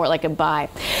little bit more like a buy.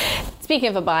 Speaking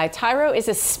of a buy, Tyro is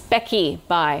a specky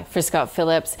buy for Scott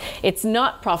Phillips. It's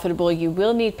not profitable. You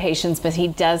will need patience, but he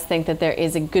does think that there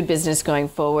is a good business going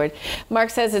forward. Mark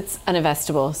says it's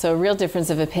uninvestable, so a real difference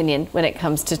of opinion when it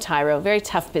comes to Tyro. Very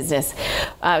tough business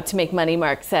to make money,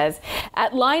 Mark says.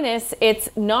 At Linus, it's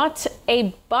not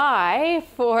a buy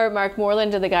for Mark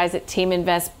Moreland or the guys at Team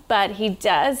Invest, but he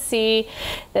does see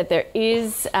that there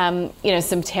is, some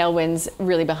tailwinds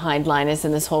really behind Linus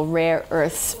and this whole rare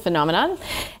earths phenomenon.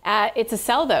 It's a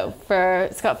sell, though, for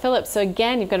Scott Phillips. So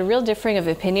again, you've got a real differing of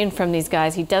opinion from these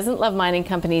guys. He doesn't love mining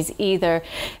companies either.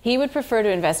 He would prefer to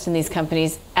invest in these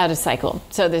companies out of cycle.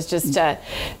 So there's just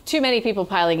too many people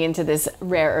piling into this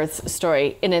rare earths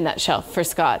story in a nutshell for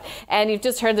Scott. And you've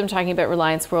just heard them talking about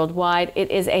Reliance Worldwide. It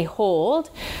is a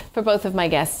hold for both of my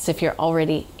guests if you're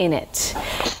already in it.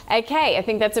 Okay, I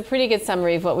think that's a pretty good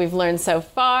summary of what we've learned so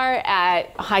far at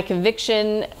High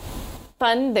Conviction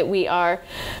Fund that we are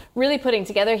really putting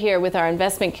together here with our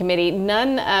investment committee.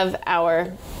 None of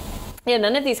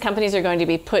these companies are going to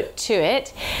be put to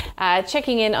it.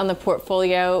 Checking in on the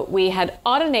portfolio, we had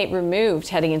Autonate removed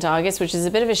heading into August, which is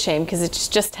a bit of a shame because it's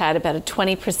just had about a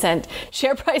 20%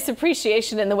 share price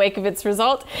appreciation in the wake of its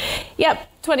result. Yep.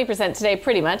 20% today,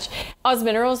 pretty much. Oz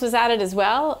Minerals was added as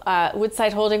well.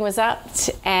 Woodside Holding was up,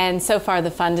 and so far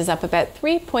the fund is up about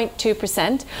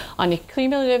 3.2% on a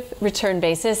cumulative return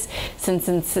basis since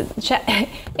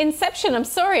inception. I'm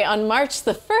sorry, on March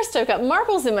the 1st. I've got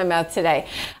marbles in my mouth today.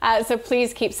 So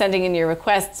please keep sending in your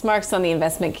requests. Mark's on the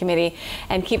investment committee,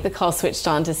 and keep the call switched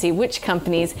on to see which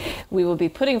companies we will be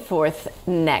putting forth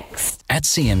next. At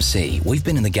CMC, we've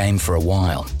been in the game for a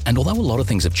while, and although a lot of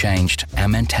things have changed, our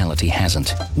mentality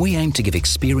hasn't. We aim to give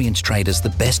experienced traders the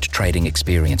best trading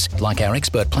experience, like our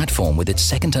expert platform with its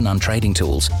second-to-none trading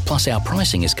tools. Plus, our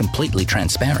pricing is completely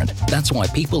transparent. That's why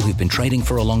people who've been trading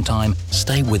for a long time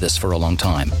stay with us for a long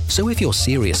time. So if you're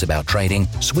serious about trading,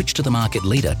 switch to the market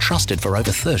leader trusted for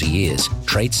over 30 years.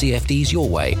 Trade CFDs your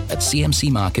way at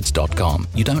cmcmarkets.com.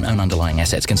 You don't own underlying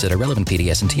assets. Consider relevant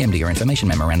PDS and TMD or information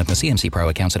memorandum for CMC Pro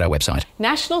accounts at our website. website.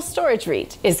 National Storage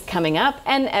REIT is coming up.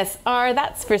 NSR,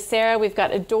 that's for Sarah. We've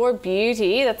got Adore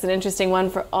Beauty. That's an interesting one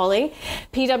for Ollie.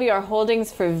 PWR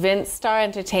Holdings for Vince. Star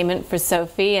Entertainment for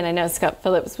Sophie. And I know Scott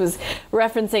Phillips was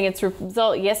referencing its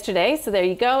result yesterday. So there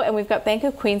you go. And we've got Bank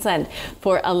of Queensland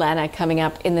for Alana coming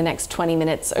up in the next 20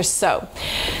 minutes or so.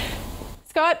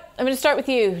 Scott, I'm going to start with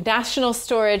you. National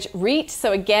Storage REIT.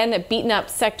 So again, a beaten up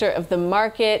sector of the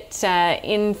market.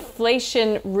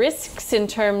 Inflation risks in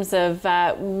terms of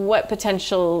what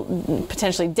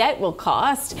potentially debt will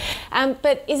cost.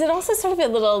 But is it also sort of a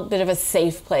little bit of a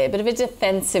safe play, a bit of a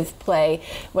defensive play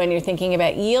when you're thinking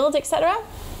about yield, etc.?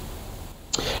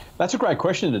 That's a great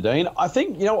question, Nadine. I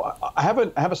think, I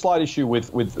have a slight issue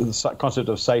with the concept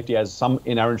of safety as some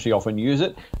in our industry often use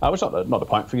it. It's not to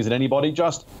point fingers at anybody.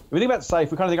 Just if we think about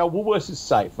safe, we kind of think, Woolworths is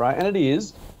safe, right? And it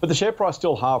is, but the share price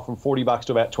still halved from $40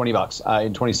 to about $20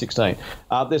 in 2016.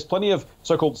 There's plenty of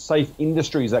so-called safe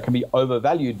industries that can be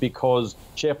overvalued because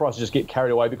share prices just get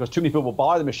carried away because too many people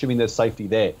buy them assuming there's safety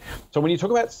there. So when you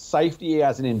talk about safety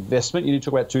as an investment, you need to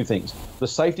talk about two things: the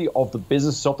safety of the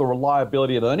business itself, the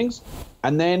reliability of earnings,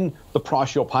 and then the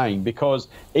price you're paying, because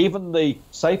even the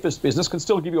safest business can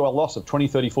still give you a loss of 20,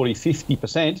 30, 40,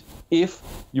 50% if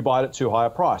you buy it at too high a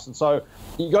price. And so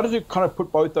you got to kind of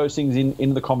put both those things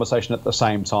in the conversation at the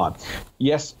same time.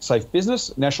 Yes, safe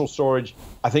business, national storage.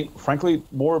 I think, frankly,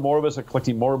 more and more of us are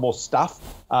collecting more and more stuff.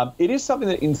 It is something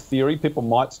that, in theory, people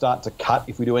might start to cut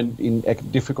if we do in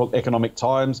difficult economic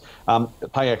times.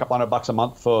 Paying a couple $100 a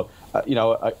month for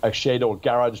a shed or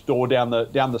garage door down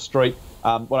the street,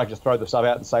 when I just throw the stuff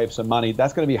out and save some money,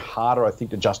 that's going to be harder, I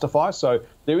think, to justify. So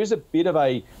there is a bit of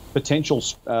a potential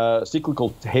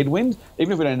cyclical headwind,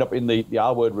 even if we don't end up in the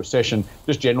R-word recession.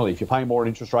 Just generally, if you're paying more in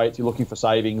interest rates, you're looking for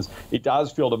savings, it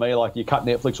does feel to me like you cut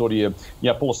Netflix, or do you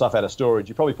pull stuff out of storage?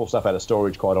 You probably pull stuff out of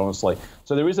storage, quite honestly.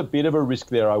 So there is a bit of a risk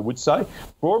there, I would say.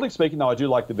 Broadly speaking, though, I do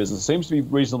like the business. It seems to be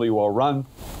reasonably well run.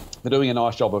 They're doing a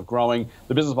nice job of growing.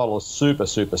 The business model is super,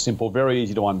 super simple, very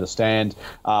easy to understand.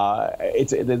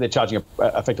 They're charging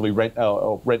effectively rent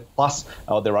plus,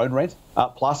 their own rent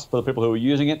plus for the people who are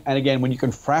using it. And again, when you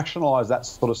can fractionalise that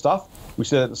sort of stuff, we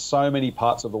see that in so many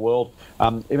parts of the world,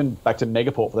 even back to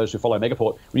Megaport, for those who follow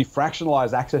Megaport, when you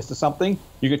fractionalise access to something,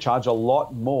 you could charge a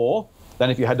lot more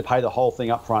than if you had to pay the whole thing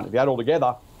up front. If you add it all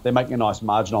together, they're making a nice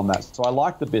margin on that. So I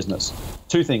like the business.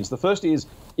 Two things. The first is,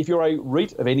 if you're a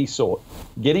REIT of any sort,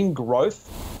 getting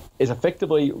growth is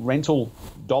effectively rental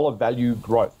dollar value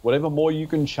growth. Whatever more you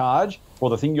can charge for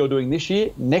the thing you're doing this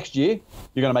year, next year,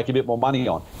 you're going to make a bit more money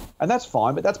on. And that's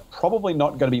fine, but that's probably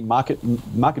not going to be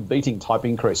market beating type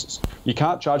increases. You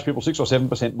can't charge people 6 or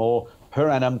 7% more per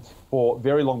annum for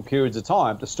very long periods of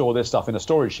time to store their stuff in a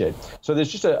storage shed. So there's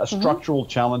just a structural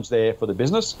challenge there for the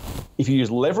business. If you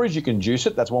use leverage, you can juice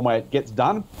it. That's one way it gets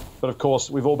done. But of course,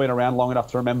 we've all been around long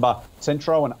enough to remember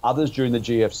Centro and others during the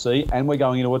GFC, and we're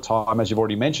going into a time, as you've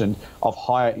already mentioned, of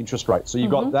higher interest rates. So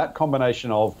you've got that combination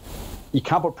of, you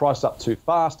can't put price up too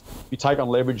fast. You take on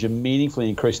leverage, you're meaningfully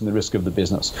increasing the risk of the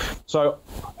business. So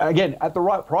again, at the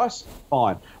right price,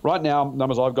 fine. Right now,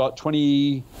 numbers I've got,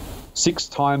 26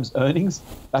 times earnings.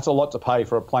 That's a lot to pay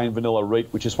for a plain vanilla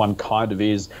REIT, which this one kind of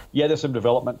is. Yeah, there's some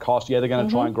development costs. Yeah, they're going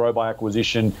to try and grow by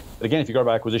acquisition. But again, if you grow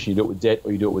by acquisition, you do it with debt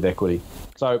or you do it with equity.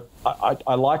 So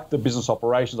I like the business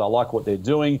operations. I like what they're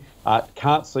doing.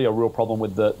 Can't see a real problem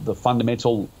with the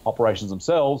fundamental operations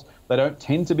themselves. They don't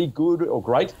tend to be good or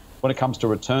great when it comes to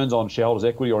returns on shareholders'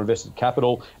 equity or invested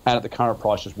capital, and at the current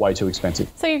price, just way too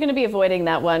expensive. So you're going to be avoiding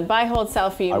that one. Buy, hold, sell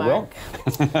for you, Mark.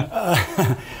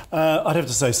 I'd have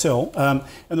to say sell. And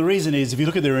the reason is, if you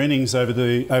look at their earnings over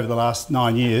the last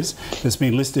 9 years that's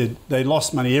been listed, they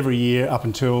lost money every year up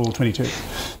until 22.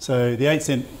 So the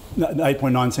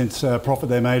 8.9 cents profit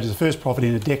they made is the first profit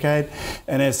in a decade.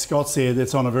 And as Scott said,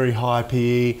 that's on a very high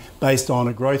PE based on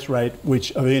a growth rate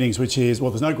of earnings, which is,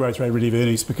 well, there's no growth rate really of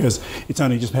earnings because it's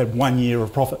only just had 1 year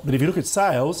of profit. But if you look at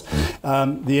sales,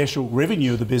 the actual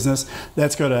revenue of the business,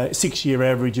 that's got a 6-year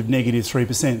average of negative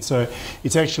 3%. So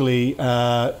it's actually,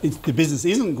 the business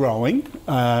isn't growing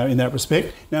in that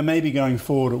respect. Now, maybe going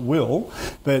forward it will,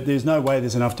 but there's no way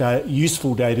there's enough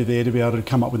useful data there to be able to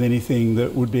come up with anything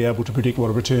that would be able to predict what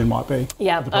a return might be.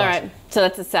 Yeah, all right. So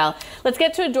that's a sell. Let's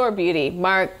get to Adore Beauty.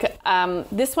 Mark,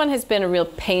 this one has been a real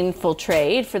painful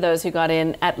trade for those who got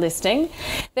in at listing.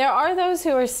 There are those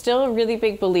who are still really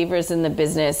big believers in the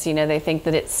business. You know, they think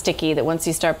that it's sticky, that once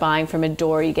you start buying from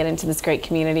Adore, you get into this great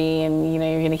community and, you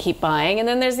know, you're going to keep buying. And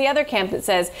then there's the other camp that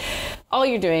says, all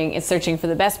you're doing is searching for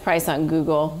the best price on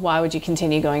Google. Why would you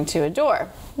continue going to Adore?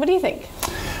 What do you think?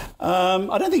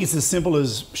 I don't think it's as simple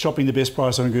as shopping the best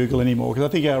price on Google anymore, because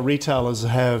I think our retailers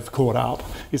have caught up.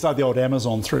 It's like the old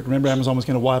Amazon threat. Remember, Amazon was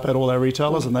going to wipe out all our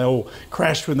retailers, and they all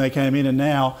crashed when they came in, and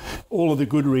now all of the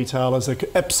good retailers are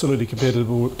absolutely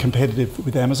competitive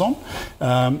with Amazon.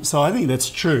 So I think that's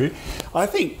true. I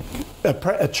think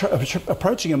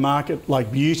approaching a market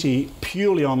like beauty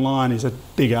purely online is a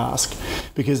big ask,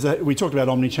 because we talked about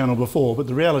omni-channel before, but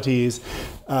the reality is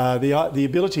the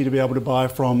ability to be able to buy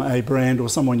from a brand or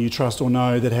someone you trust or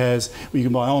know that has, you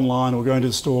can buy online or go into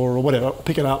the store or whatever,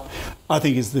 pick it up, I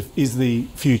think is the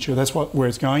future. That's where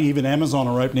it's going. Even Amazon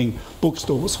are opening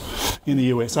bookstores in the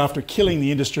US. After killing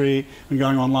the industry and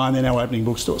going online, they're now opening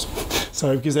bookstores.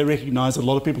 So because they recognise that a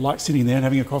lot of people like sitting there and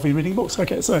having a coffee and reading books.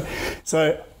 Okay, so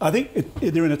I think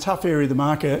they're in a tough area of the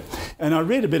market, and I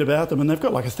read a bit about them, and they've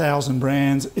got like 1,000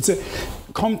 brands. It's a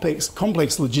complex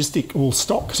logistical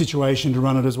stock situation to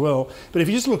run it as well. But if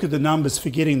you just look at the numbers for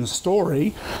getting the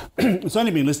story, it's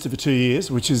only been listed for 2 years,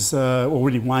 which is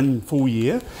already 1 full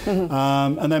year,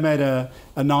 and they made a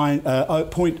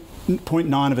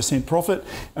 0.9% profit,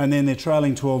 and then their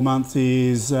trailing 12 months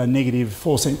is negative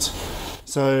 4 cents.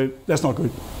 So that's not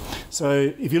good.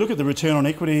 So if you look at the return on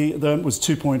equity, that was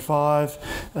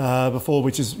 2.5 before,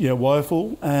 which is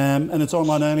woeful, and it's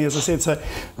online only, as I said. So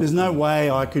there's no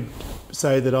way I could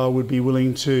say that I would be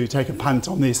willing to take a punt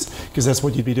on this, because that's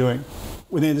what you'd be doing.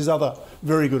 Well, then there's other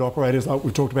very good operators, like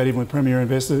we've talked about, even with Premier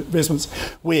Investments,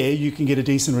 where you can get a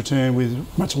decent return with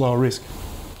much lower risk.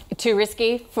 Too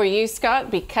risky for you,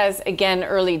 Scott, because again,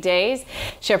 early days,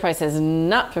 share price has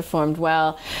not performed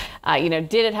well.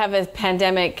 Did it have a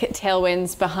pandemic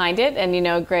tailwinds behind it, and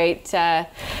a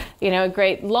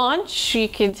great launch? You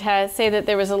could say that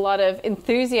there was a lot of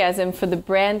enthusiasm for the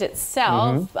brand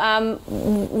itself.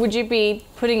 Would you be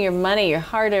putting your money, your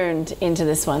hard-earned, into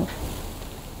this one?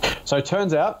 So it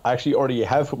turns out I actually already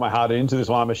have put my heart into this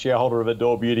one. I'm a shareholder of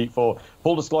Adore Beauty, for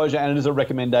full disclosure, and it is a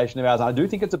recommendation of ours. And I do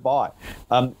think it's a buy.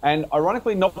 And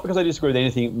ironically, not because I disagree with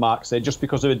anything Mark said, just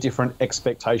because of a different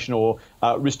expectation or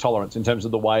risk tolerance in terms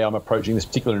of the way I'm approaching this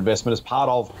particular investment as part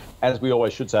of, as we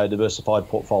always should say, a diversified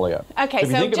portfolio. Okay,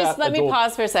 so just let me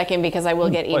pause for a second, because I will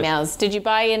get emails. Did you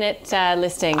buy in at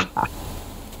listing?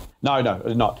 No,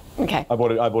 not. Okay. I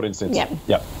bought in since.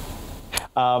 Yep.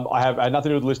 I had nothing to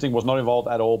do with the listing, was not involved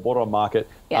at all, bought on market.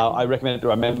 I recommend it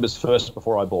to our members first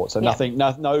before I bought. So nothing,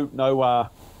 well,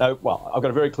 I've got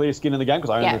a very clear skin in the game because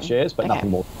I own the shares, but nothing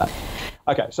more than that.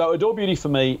 Okay, so Adore Beauty for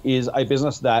me is a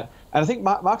business that, and I think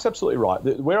Mark's absolutely right,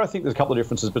 where I think there's a couple of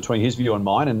differences between his view and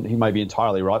mine, and he may be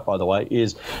entirely right, by the way,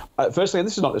 is firstly, and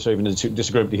this is not necessarily even a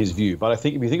disagreement to his view, but I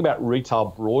think if you think about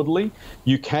retail broadly,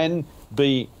 you can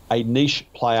be a niche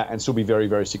player and still be very,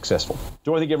 very successful.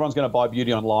 Do I think everyone's going to buy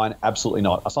beauty online? Absolutely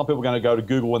not. Are some people going to go to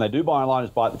Google when they do buy online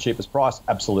and buy at the cheapest price?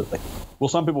 Absolutely. Will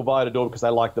some people buy at Adore because they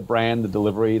like the brand, the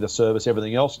delivery, the service,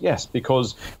 everything else? Yes,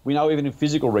 because we know even in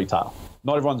physical retail,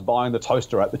 not everyone's buying the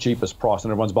toaster at the cheapest price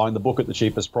and everyone's buying the book at the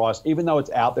cheapest price, even though it's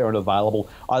out there and available.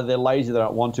 Either they're lazy, they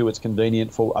don't want to, it's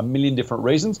convenient for a million different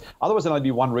reasons. Otherwise, there'd only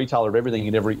be one retailer of everything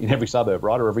in every suburb,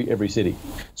 right, or every city.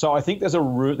 So I think there's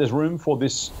room for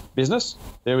this business.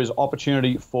 There is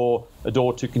opportunity for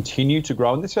Adore to continue to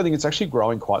grow, and this I think it's actually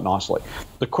growing quite nicely.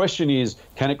 The question is,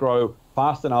 can it grow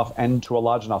fast enough and to a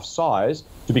large enough size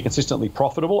to be consistently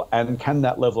profitable, and can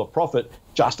that level of profit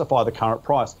justify the current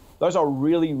price? Those are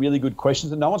really, really good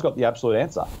questions, and no one's got the absolute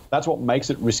answer. That's what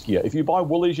makes it riskier. If you buy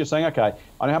Woolies, you're saying, okay,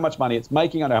 I know how much money it's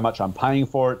making, I know how much I'm paying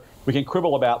for it. We can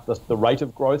quibble about the rate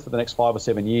of growth for the next 5 or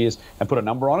 7 years and put a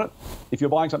number on it. If you're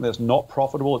buying something that's not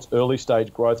profitable, it's early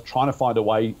stage growth, trying to find a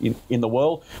way in the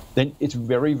world, then it's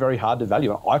very, very hard to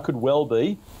value. I could well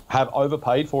have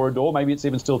overpaid for Adore. Maybe it's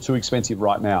even still too expensive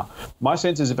right now. My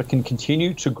sense is if it can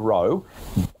continue to grow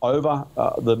over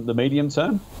the medium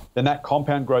term, then that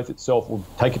compound growth itself will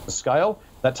take it to scale.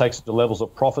 That takes it to levels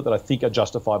of profit that I think are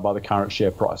justified by the current share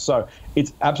price. So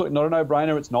it's absolutely not a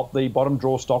no-brainer. It's not the bottom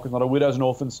drawer stock. It's not a widows and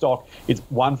orphans stock. It's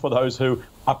one for those who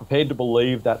are prepared to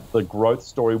believe that the growth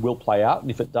story will play out.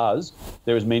 And if it does,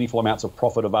 there is meaningful amounts of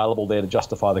profit available there to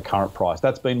justify the current price.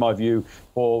 That's been my view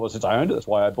since I owned it. That's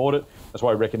why I bought it. That's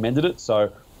why I recommended it.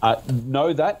 So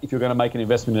know that if you're going to make an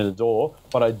investment in Adore,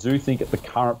 but I do think at the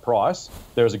current price,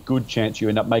 there is a good chance you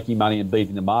end up making money and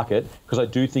beating the market, because I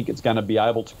do think it's going to be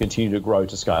able to continue to grow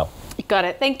to scale. Got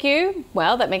it. Thank you.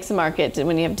 Well, that makes a market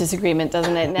when you have disagreement,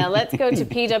 doesn't it? Now let's go to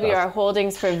PWR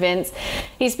Holdings for Vince.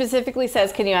 He specifically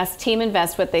says, can you ask Team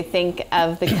Invest what they think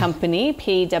of the company,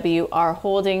 PWR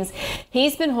Holdings?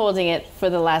 He's been holding it for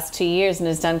the last 2 years and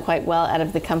has done quite well out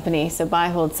of the company. So buy,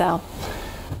 hold, sell.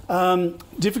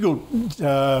 Difficult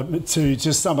to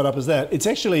just sum it up as that. It's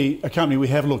actually a company we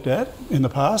have looked at in the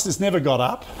past. It's never got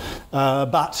up,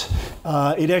 but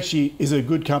it actually is a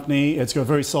good company. It's got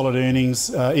very solid earnings.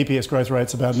 EPS growth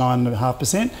rate's about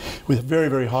 9.5%, with very,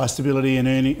 very high stability, and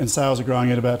and sales are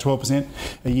growing at about 12%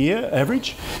 a year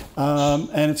average.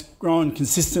 And it's grown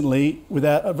consistently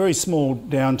without a very small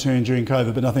downturn during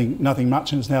COVID, but nothing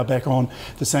much, and it's now back on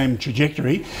the same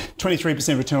trajectory.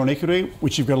 23% return on equity,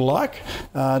 which you've got to like.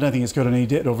 I don't think it's got any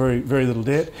debt or very, very little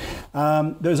debt.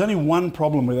 There's only one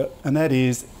problem with it, and that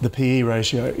is the PE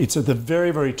ratio. It's at the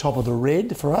very, very top of the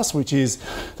red for us, which is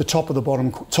the top of the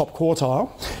top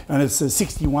quartile, and it's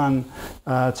 61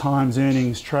 times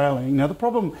earnings trailing. Now the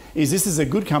problem is this is a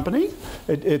good company.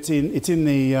 It's in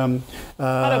the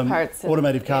auto parts,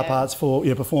 automotive car parts for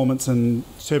performance and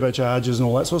turbochargers and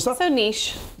all that sort of stuff. So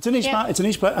niche. It's a niche. It's a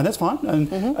niche player, and that's fine.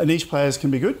 And niche players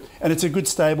can be good, and it's a good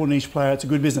stable niche player. It's a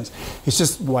good business. It's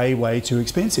just way too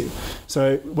expensive.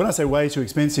 So when I say way too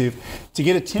expensive, to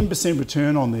get a 10%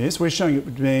 return on this, we're showing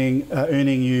it being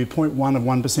earning you 0.1 of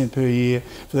 1% per year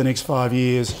for the next 5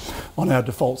 years on our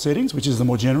default settings, which is the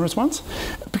more generous ones,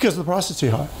 because the price is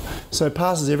too high. So it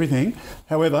passes everything.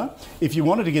 However, if you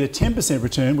wanted to get a 10%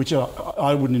 return, which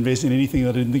I wouldn't invest in anything that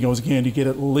I didn't think I was going to get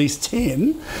at least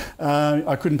 10,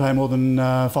 I couldn't pay more than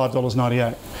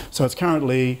 $5.98. So it's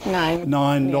currently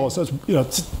 $9. So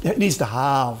it needs to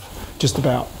halve just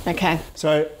about. Okay.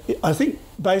 So I think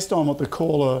based on what the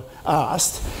caller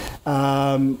asked,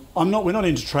 we're not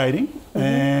into trading,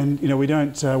 and we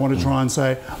don't want to try and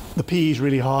say the PE is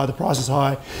really high, the price is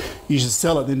high, you should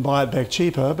sell it then buy it back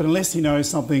cheaper. But unless you know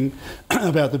something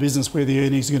about the business where the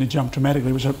earnings are going to jump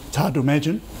dramatically, which it's hard to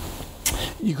imagine,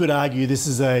 you could argue this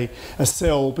is a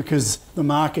sell because the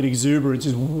market exuberance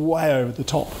is way over the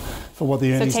top for what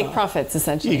the earnings are. So take profits,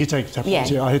 essentially. You could take profits,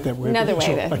 yeah. I hate that word. Another way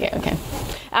to, okay.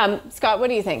 Scott, what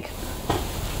do you think?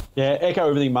 Yeah, echo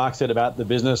everything Mark said about the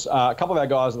business. A couple of our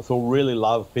guys that really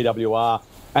love PWR,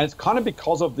 and it's kind of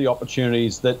because of the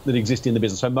opportunities that exist in the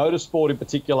business. So motorsport in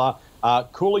particular,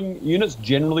 cooling units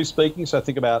generally speaking, so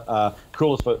think about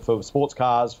coolers for sports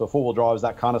cars, for four-wheel drives,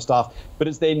 that kind of stuff. But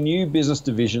it's their new business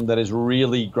division that is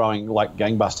really growing like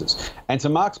gangbusters. And to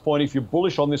Mark's point, if you're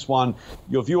bullish on this one,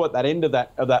 your view at that end of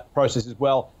that process is,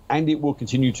 well, and it will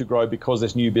continue to grow because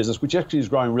this new business, which actually is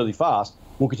growing really fast,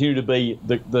 will continue to be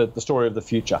the story of the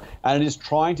future. And it is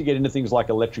trying to get into things like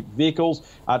electric vehicles,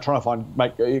 trying to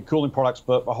make cooling products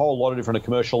for a whole lot of different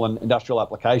commercial and industrial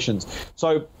applications.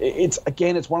 So it's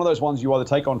one of those ones you either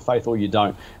take on faith or you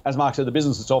don't. As Mark said, the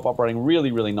business itself operating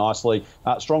really, really nicely,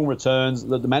 strong returns,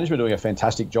 the management doing a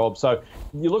fantastic job. So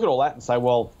you look at all that and say,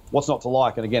 well, what's not to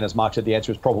like? And again, as Mark said, the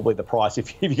answer is probably the price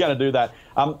if you're going to do that.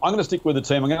 I'm going to stick with the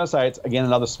team. I'm going to say it's, again,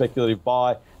 another speculative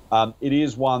buy. It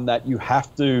is one that you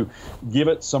have to give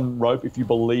it some rope if you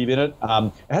believe in it.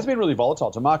 It has been really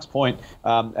volatile. To Mark's point,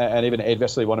 and even Ed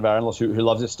Vesely, one of our analysts who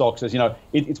loves this stock, says,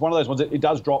 it's one of those ones that it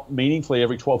does drop meaningfully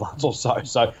every 12 months or so.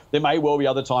 So there may well be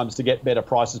other times to get better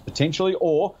prices potentially,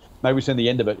 or maybe we've seen the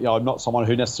end of it. I'm not someone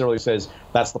who necessarily says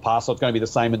that's the past, so it's going to be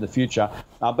the same in the future.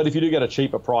 But if you do get a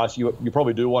cheaper price, you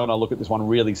probably do want to look at this one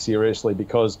really seriously,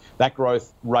 because that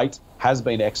growth rate has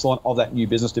been excellent of that new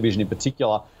business division in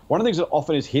particular. One of the things that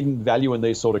often is hidden value in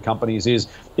these sort of companies is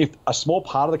if a small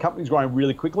part of the company is growing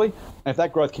really quickly, and if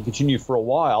that growth can continue for a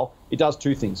while, it does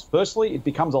two things. Firstly, it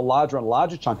becomes a larger and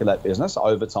larger chunk of that business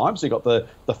over time. So you've got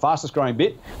the fastest growing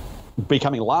bit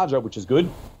becoming larger, which is good.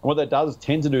 And what that does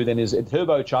tend to do then is it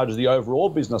turbocharges the overall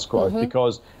business growth,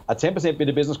 because a 10% bit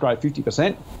of business growing at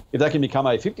 50%, if that can become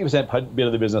a 50% bit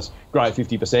of the business growing at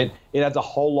 50%, it adds a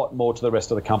whole lot more to the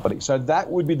rest of the company. So that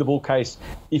would be the bull case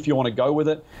if you want to go with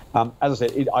it. As I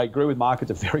said, I agree with Mark.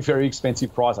 It's a very, very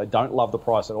expensive price. I don't love the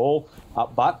price at all.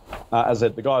 But as I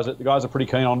said, the guys are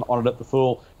pretty keen on it at the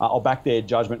full. I'll back their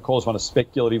judgment. Call this one a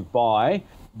speculative buy.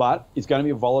 But it's going to be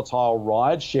a volatile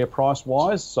ride, share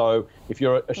price-wise. So if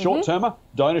you're a short-termer,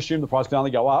 don't assume the price can only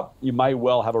go up. You may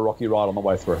well have a rocky ride on the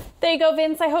way through. There you go,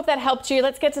 Vince. I hope that helped you.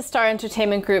 Let's get to Star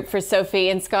Entertainment Group for Sophie.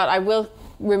 And Scott, I will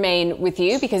remain with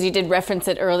you because you did reference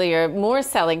it earlier.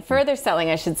 Further selling,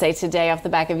 I should say, today off the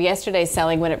back of yesterday's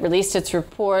selling when it released its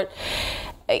report.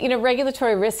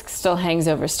 Regulatory risk still hangs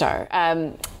over Star.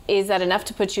 Is that enough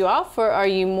to put you off, or are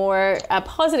you more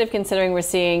positive considering we're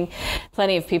seeing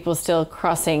plenty of people still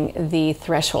crossing the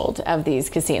threshold of these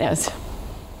casinos?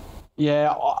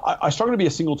 Yeah, I struggle to be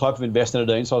a single type of investor,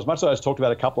 Nadine. So as much as I talked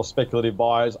about a couple of speculative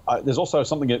buyers, there's also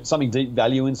something deep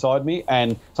value inside me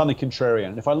and something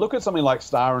contrarian. If I look at something like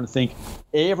Star and think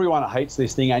everyone hates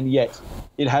this thing, and yet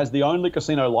it has the only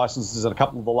casino licenses in a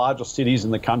couple of the largest cities in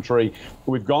the country.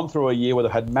 We've gone through a year where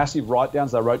they've had massive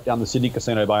write-downs. They wrote down the Sydney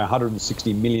casino by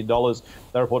 $160 million.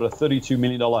 They reported a $32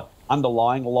 million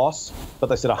underlying loss, but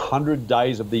they said 100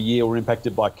 days of the year were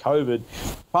impacted by COVID.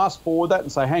 Fast forward that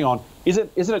and say, hang on, isn't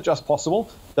it just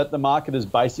possible that the market is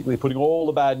basically putting all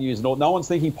the bad news and no one's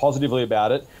thinking positively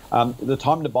about it? The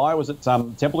time to buy was at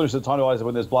Temple, the time to buy is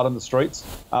when there's blood in the streets.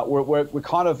 We're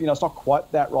kind of, it's not quite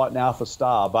that right now for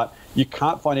Star, but you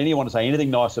can't find anyone to say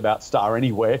anything nice about Star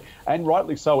anywhere, and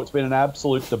rightly so. It's been an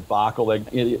absolute debacle.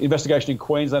 Investigation in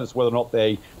Queensland as to whether or not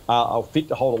they are fit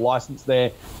to hold a license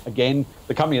there. Again,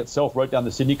 the company itself wrote down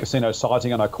the Sydney casino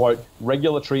citing, and I quote,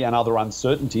 regulatory and other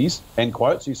uncertainties, end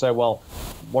quote. So you say, well,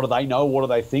 what do they know? What do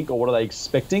they think? Or what are they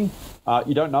expecting?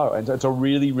 You don't know. And it's a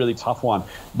really, really tough one.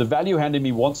 The value hand in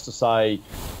me wants to say,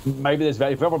 maybe there's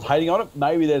value. If everyone's hating on it,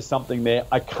 maybe there's something there.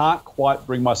 I can't quite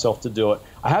bring myself to do it.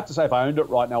 I have to say, if I owned it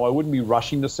right now, I wouldn't be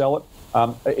rushing to sell it.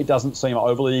 It doesn't seem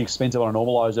overly expensive on a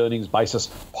normalised earnings basis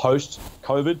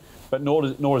post-COVID, but nor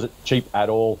is it cheap at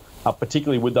all.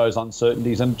 Particularly with those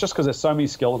uncertainties. And just because there's so many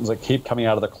skeletons that keep coming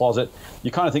out of the closet, you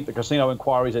kind of think the casino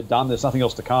inquiries are done, there's nothing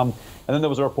else to come. And then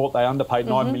there was a report they underpaid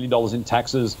 $9 million in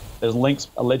taxes. There's links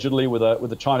allegedly with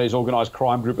a Chinese organised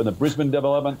crime group in the Brisbane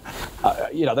development.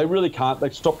 They really can't,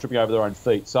 they stop tripping over their own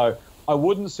feet. So I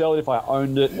wouldn't sell it if I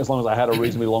owned it, as long as I had a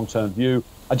reasonably long-term view.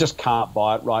 I just can't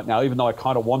buy it right now, even though I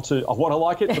kind of want to. I want to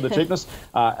like it for the cheapness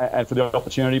and for the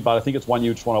opportunity, but I think it's one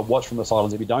you just want to watch from the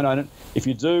sidelines if you don't own it. If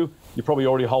you do, you're probably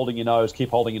already holding your nose.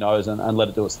 Keep holding your nose and let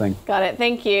it do its thing. Got it.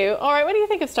 Thank you. All right. What do you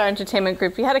think of Star Entertainment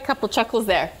Group? You had a couple chuckles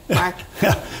there, Mark.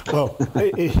 Well,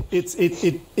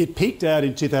 it peaked out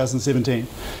in 2017.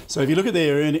 So if you look at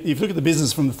the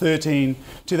business from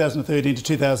 2013 to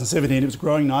 2017, it was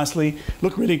growing nicely.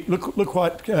 Looked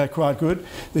quite good.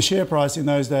 The share price in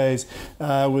those days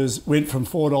went from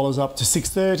 $4 up to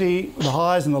 $6.30. The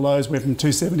highs and the lows went from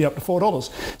 $2.70 up to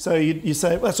 $4. So you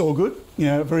say, well, that's all good.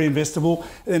 Very investable.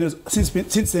 And then since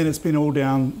then, it's been all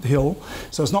downhill.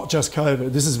 So it's not just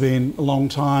COVID. This has been a long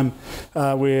time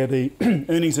where the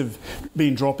earnings have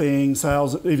been dropping,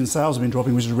 sales have been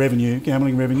dropping, which is revenue,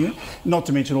 gambling revenue, not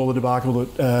to mention all the debacle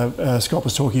that Scott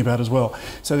was talking about as well.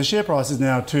 So the share price is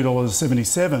now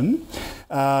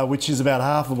 $2.77, which is about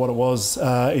half of what it was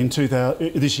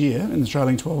this year in the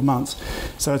trailing 12 months.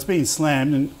 So it's been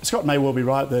slammed, and Scott may well be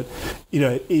right that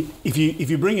if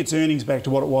you bring its earnings back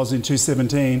to what it was in 2017,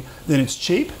 then it's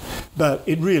cheap, but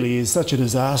it really is such a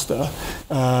disaster.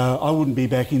 I wouldn't be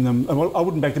backing them. I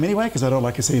wouldn't back them anyway because I don't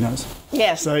like casinos.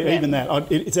 Yes. So even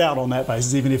that, it's out on that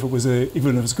basis. Even if it was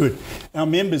good, our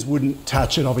members wouldn't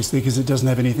touch it obviously because it doesn't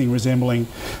have anything resembling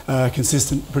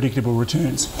consistent, predictable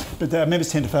returns. But our members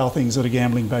tend to fail things that are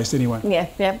gambling based anyway. Yeah.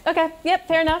 Okay. Yep.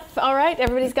 Fair enough. All right.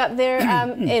 Everybody's got their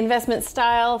investment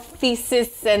style,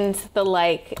 thesis, and the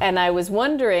like. And I was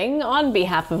wondering, on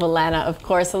behalf of Alana, of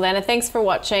course, Alana, thanks for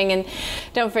watching. And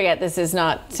don't forget, this is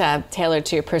not tailored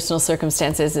to your personal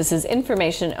circumstances. This is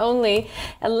information only.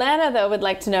 Alana, though, would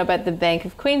like to know about the Bank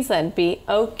of Queensland,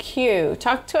 BOQ.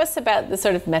 Talk to us about the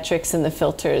sort of metrics and the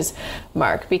filters,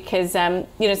 Mark, because so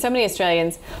many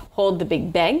Australians hold the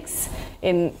big banks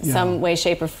in some way,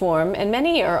 shape, or form, and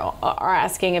many are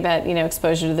asking about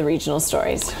exposure to the regional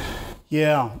stories.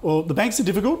 Yeah, well, the banks are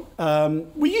difficult.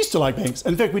 We used to like banks.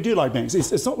 In fact, we do like banks.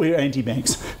 It's not we're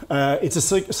anti-banks. It's a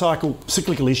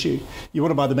cyclical issue. You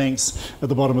want to buy the banks at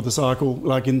the bottom of the cycle.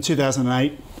 Like in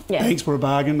 2008, banks were a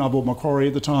bargain. I bought Macquarie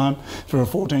at the time for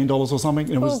 $14 or something.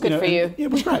 And it was good for you. It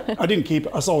was great. I didn't keep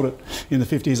it. I sold it in the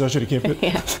 50s. I should have kept it.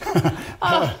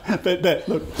 But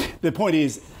look, the point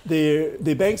is,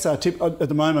 the banks are at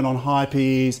the moment on high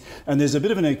PEs, and there's a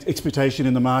bit of an expectation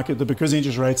in the market that because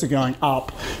interest rates are going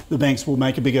up, the banks will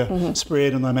make a bigger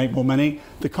spread and they make more money.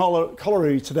 The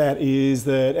corollary to that is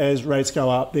that as rates go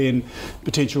up, then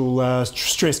potential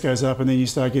stress goes up, and then you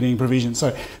start getting provision.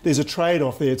 So there's a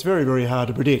trade-off there. It's very, very hard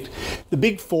to predict. The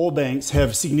big four banks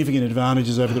have significant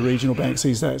advantages over the regional banks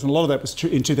these days, and a lot of that was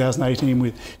in 2018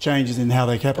 with changes in how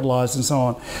they capitalised and so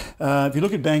on. If you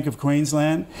look at Bank of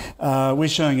Queensland, we're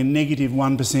showing a negative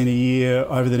 1% a year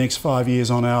over the next 5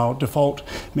 years on our default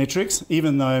metrics,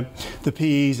 even though the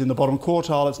PE's in the bottom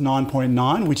quartile, it's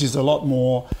 9.9, which is a lot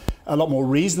more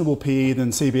reasonable PE than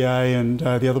CBA and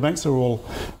the other banks. They're all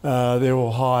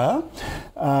higher.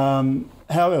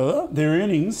 However, their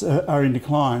earnings are in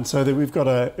decline, so that we've got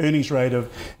an earnings rate of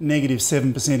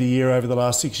 -7% a year over the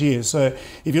last 6 years. So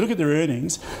if you look at their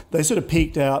earnings, they sort of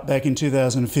peaked out back in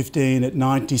 2015 at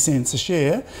 90 cents a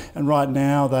share, and right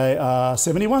now they are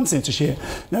 71 cents a share.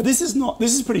 Now this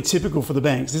is pretty typical for the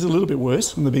banks. This is a little bit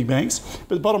worse from the big banks,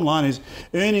 but the bottom line is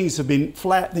earnings have been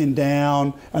flat, then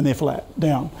down, and they're flat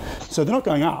down. So they're not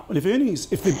going up. But if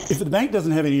the bank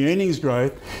doesn't have any earnings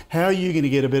growth, how are you going to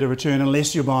get a better return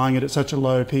unless you're buying it at such a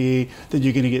low PE that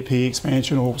you're going to get PE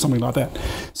expansion or something like that?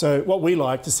 So what we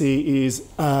like to see is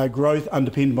growth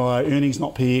underpinned by earnings,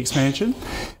 not PE expansion.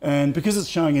 And because it's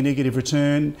showing a negative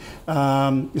return,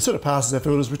 it sort of passes our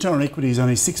filters. Return on equity is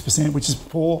only 6%, which is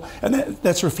poor, and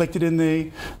that's reflected in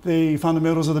the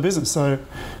fundamentals of the business. So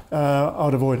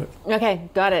I'd avoid it. Okay,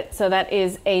 got it. So that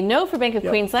is a no for Bank of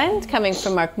Queensland, coming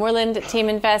from Mark Moreland at Team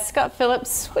Invest. Scott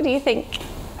Phillips, what do you think?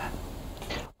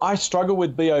 I struggle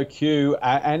with BOQ,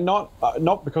 and not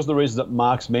because of the reasons that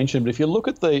Mark's mentioned, but if you look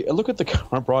at the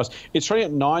current price, it's trading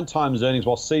at 9 times earnings,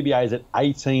 while CBA is at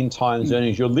 18 times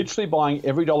earnings. You're literally buying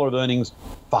every dollar of earnings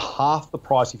for half the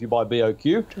price if you buy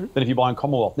BOQ than if you buy in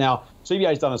Commonwealth. Now,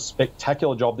 CBA's done a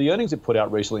spectacular job. The earnings it put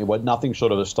out recently were nothing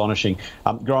short of astonishing.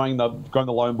 Growing the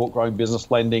loan book, growing business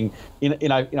lending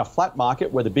in a flat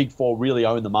market where the big four really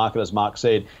own the market, as Mark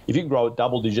said. If you can grow at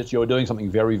double digits, you're doing something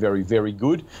very, very, very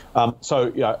good.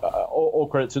 So all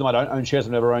credit to them. I don't own shares.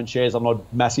 I've never owned shares. I'm not a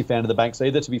massive fan of the banks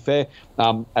either, to be fair,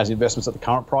 as investments at the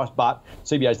current price. But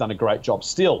CBA's done a great job.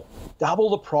 Still, double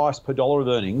the price per dollar of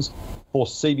earnings for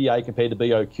CBA compared to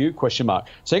BOQ, question mark.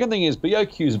 Second thing is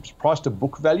BOQ is price to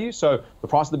book value. So the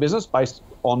price of the business based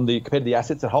on compared to the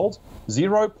assets it holds,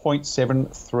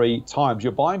 0.73 times.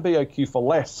 You're buying BOQ for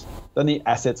less than the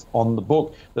assets on the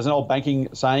book. There's an old banking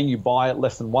saying, you buy it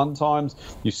less than 1 times,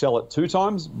 you sell it 2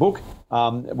 times book.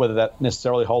 Whether that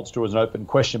necessarily holds true is an open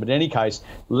question. But in any case,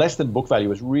 less than book value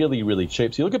is really, really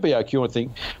cheap. So you look at BOQ and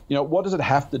think, what does it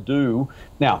have to do?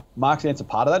 Now, Mark's answer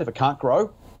part of that. If it can't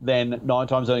grow, then 9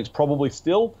 times earnings probably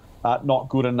still not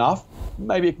good enough.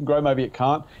 Maybe it can grow, maybe it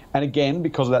can't. And again,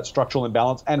 because of that structural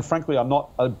imbalance, and frankly, I'm not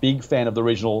a big fan of the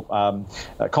regional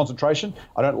concentration.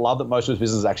 I don't love that most of this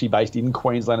business is actually based in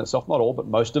Queensland itself, not all, but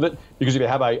most of it, because if you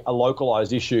have a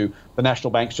localised issue, the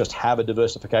national banks just have a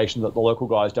diversification that the local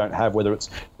guys don't have, whether it's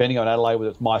Bendigo and Adelaide,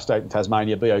 whether it's my state in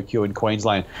Tasmania, BOQ in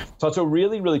Queensland. So it's a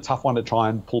really, really tough one to try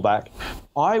and pull back.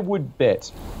 I would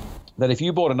bet that if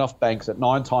you bought enough banks at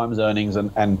 9 times earnings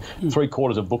and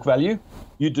 3/4 of book value,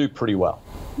 you do pretty well.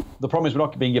 The problem is we're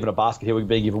not being given a basket here. We're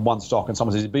being given one stock, and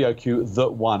someone says, is BOQ the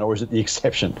one, or is it the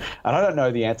exception? And I don't know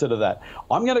the answer to that.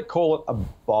 I'm going to call it a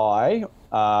buy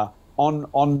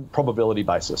on probability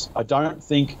basis. I don't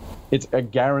think it's a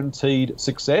guaranteed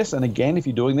success. And again, if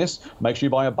you're doing this, make sure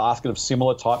you buy a basket of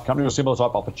similar type companies or similar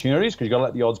type opportunities, because you've got to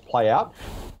let the odds play out.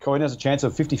 Coin has a chance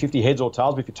of 50-50 heads or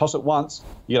tails, but if you toss it once,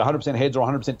 you get 100% heads or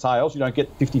 100% tails. You don't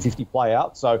get 50-50 play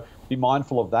out. So be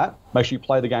mindful of that. Make sure you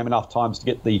play the game enough times to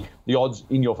get the odds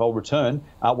in your full return,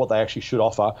 what they actually should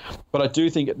offer. But I do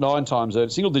think at 9 times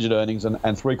single-digit earnings and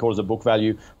 3/4 of book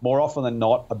value, more often than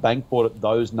not, a bank bought at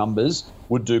those numbers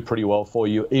would do pretty well for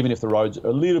you, even if the road's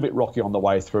a little bit rocky on the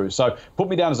way through. So put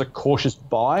me down as a cautious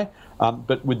buy,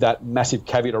 but with that massive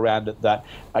caveat around it that,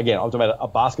 again, I'm talking about a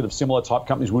basket of similar type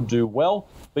companies would do well.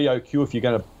 BOQ, if you're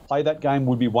going to play that game,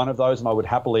 would be one of those, and I would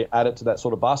happily add it to that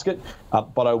sort of basket,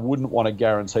 but I wouldn't want to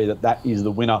guarantee that is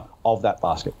the winner of that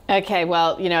basket. Okay,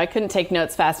 well, I couldn't take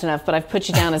notes fast enough, but I've put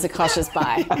you down as a cautious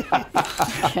buy.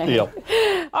 Okay. Deal.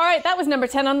 All right, that was number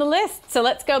 10 on the list. So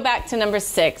let's go back to number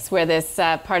 6, where this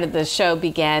part of the show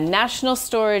began. National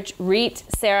Storage REIT.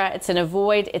 Sarah, it's an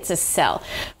avoid, it's a sell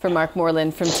for Mark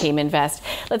Moreland from Team Invest.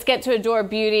 Let's get to Adore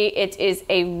Beauty. It is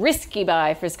a risky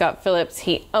buy for Scott Phillips.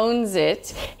 He owns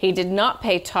it. He did not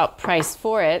pay top price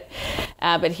for it,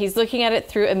 but he's looking at it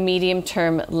through a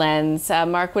medium-term lens.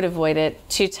 Mark would avoid it.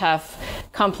 Too tough,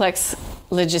 complex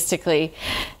logistically,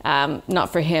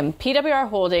 not for him. PWR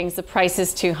Holdings, the price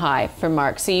is too high for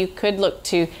Mark. So you could look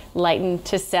to lighten,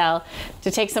 to sell,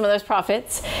 to take some of those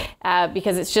profits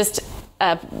because it's just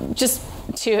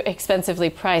too expensively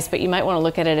priced, but you might want to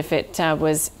look at it if it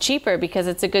was cheaper, because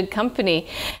it's a good company.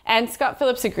 And Scott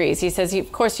Phillips agrees. He says,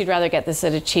 of course, you'd rather get this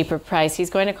at a cheaper price. He's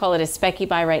going to call it a specky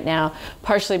buy right now,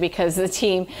 partially because the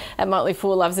team at Motley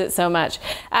Fool loves it so much.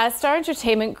 Star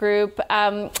Entertainment Group,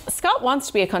 Scott wants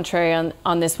to be a contrarian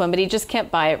on this one, but he just can't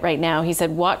buy it right now. He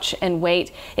said, watch and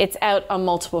wait. It's out on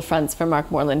multiple fronts for Mark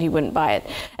Moreland. He wouldn't buy it.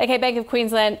 Okay, Bank of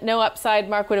Queensland, no upside.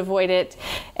 Mark would avoid it.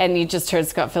 And you just heard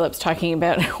Scott Phillips talking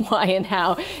about why and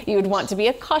how you would want to be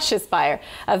a cautious buyer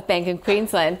of Bank of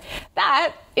Queensland.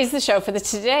 That is the show for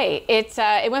today.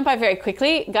 It went by very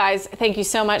quickly. Guys, thank you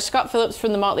so much. Scott Phillips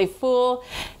from the Motley Fool.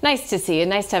 Nice to see you.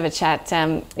 Nice to have a chat.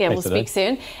 We'll speak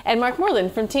soon. And Mark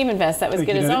Moreland from Team Invest. That was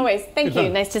good as always. Thank you.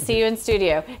 Nice to see you in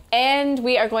studio. And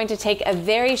we are going to take a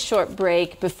very short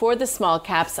break before the small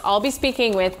caps. I'll be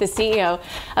speaking with the CEO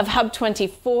of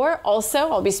Hub24. Also,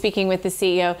 I'll be speaking with the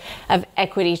CEO of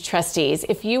Equity Trustees.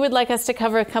 If you would like us to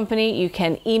cover a company, you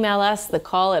can email us,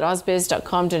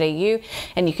 thecall@ausbiz.com.au,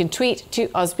 and you can tweet to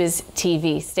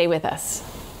AusbizTV. Stay with us.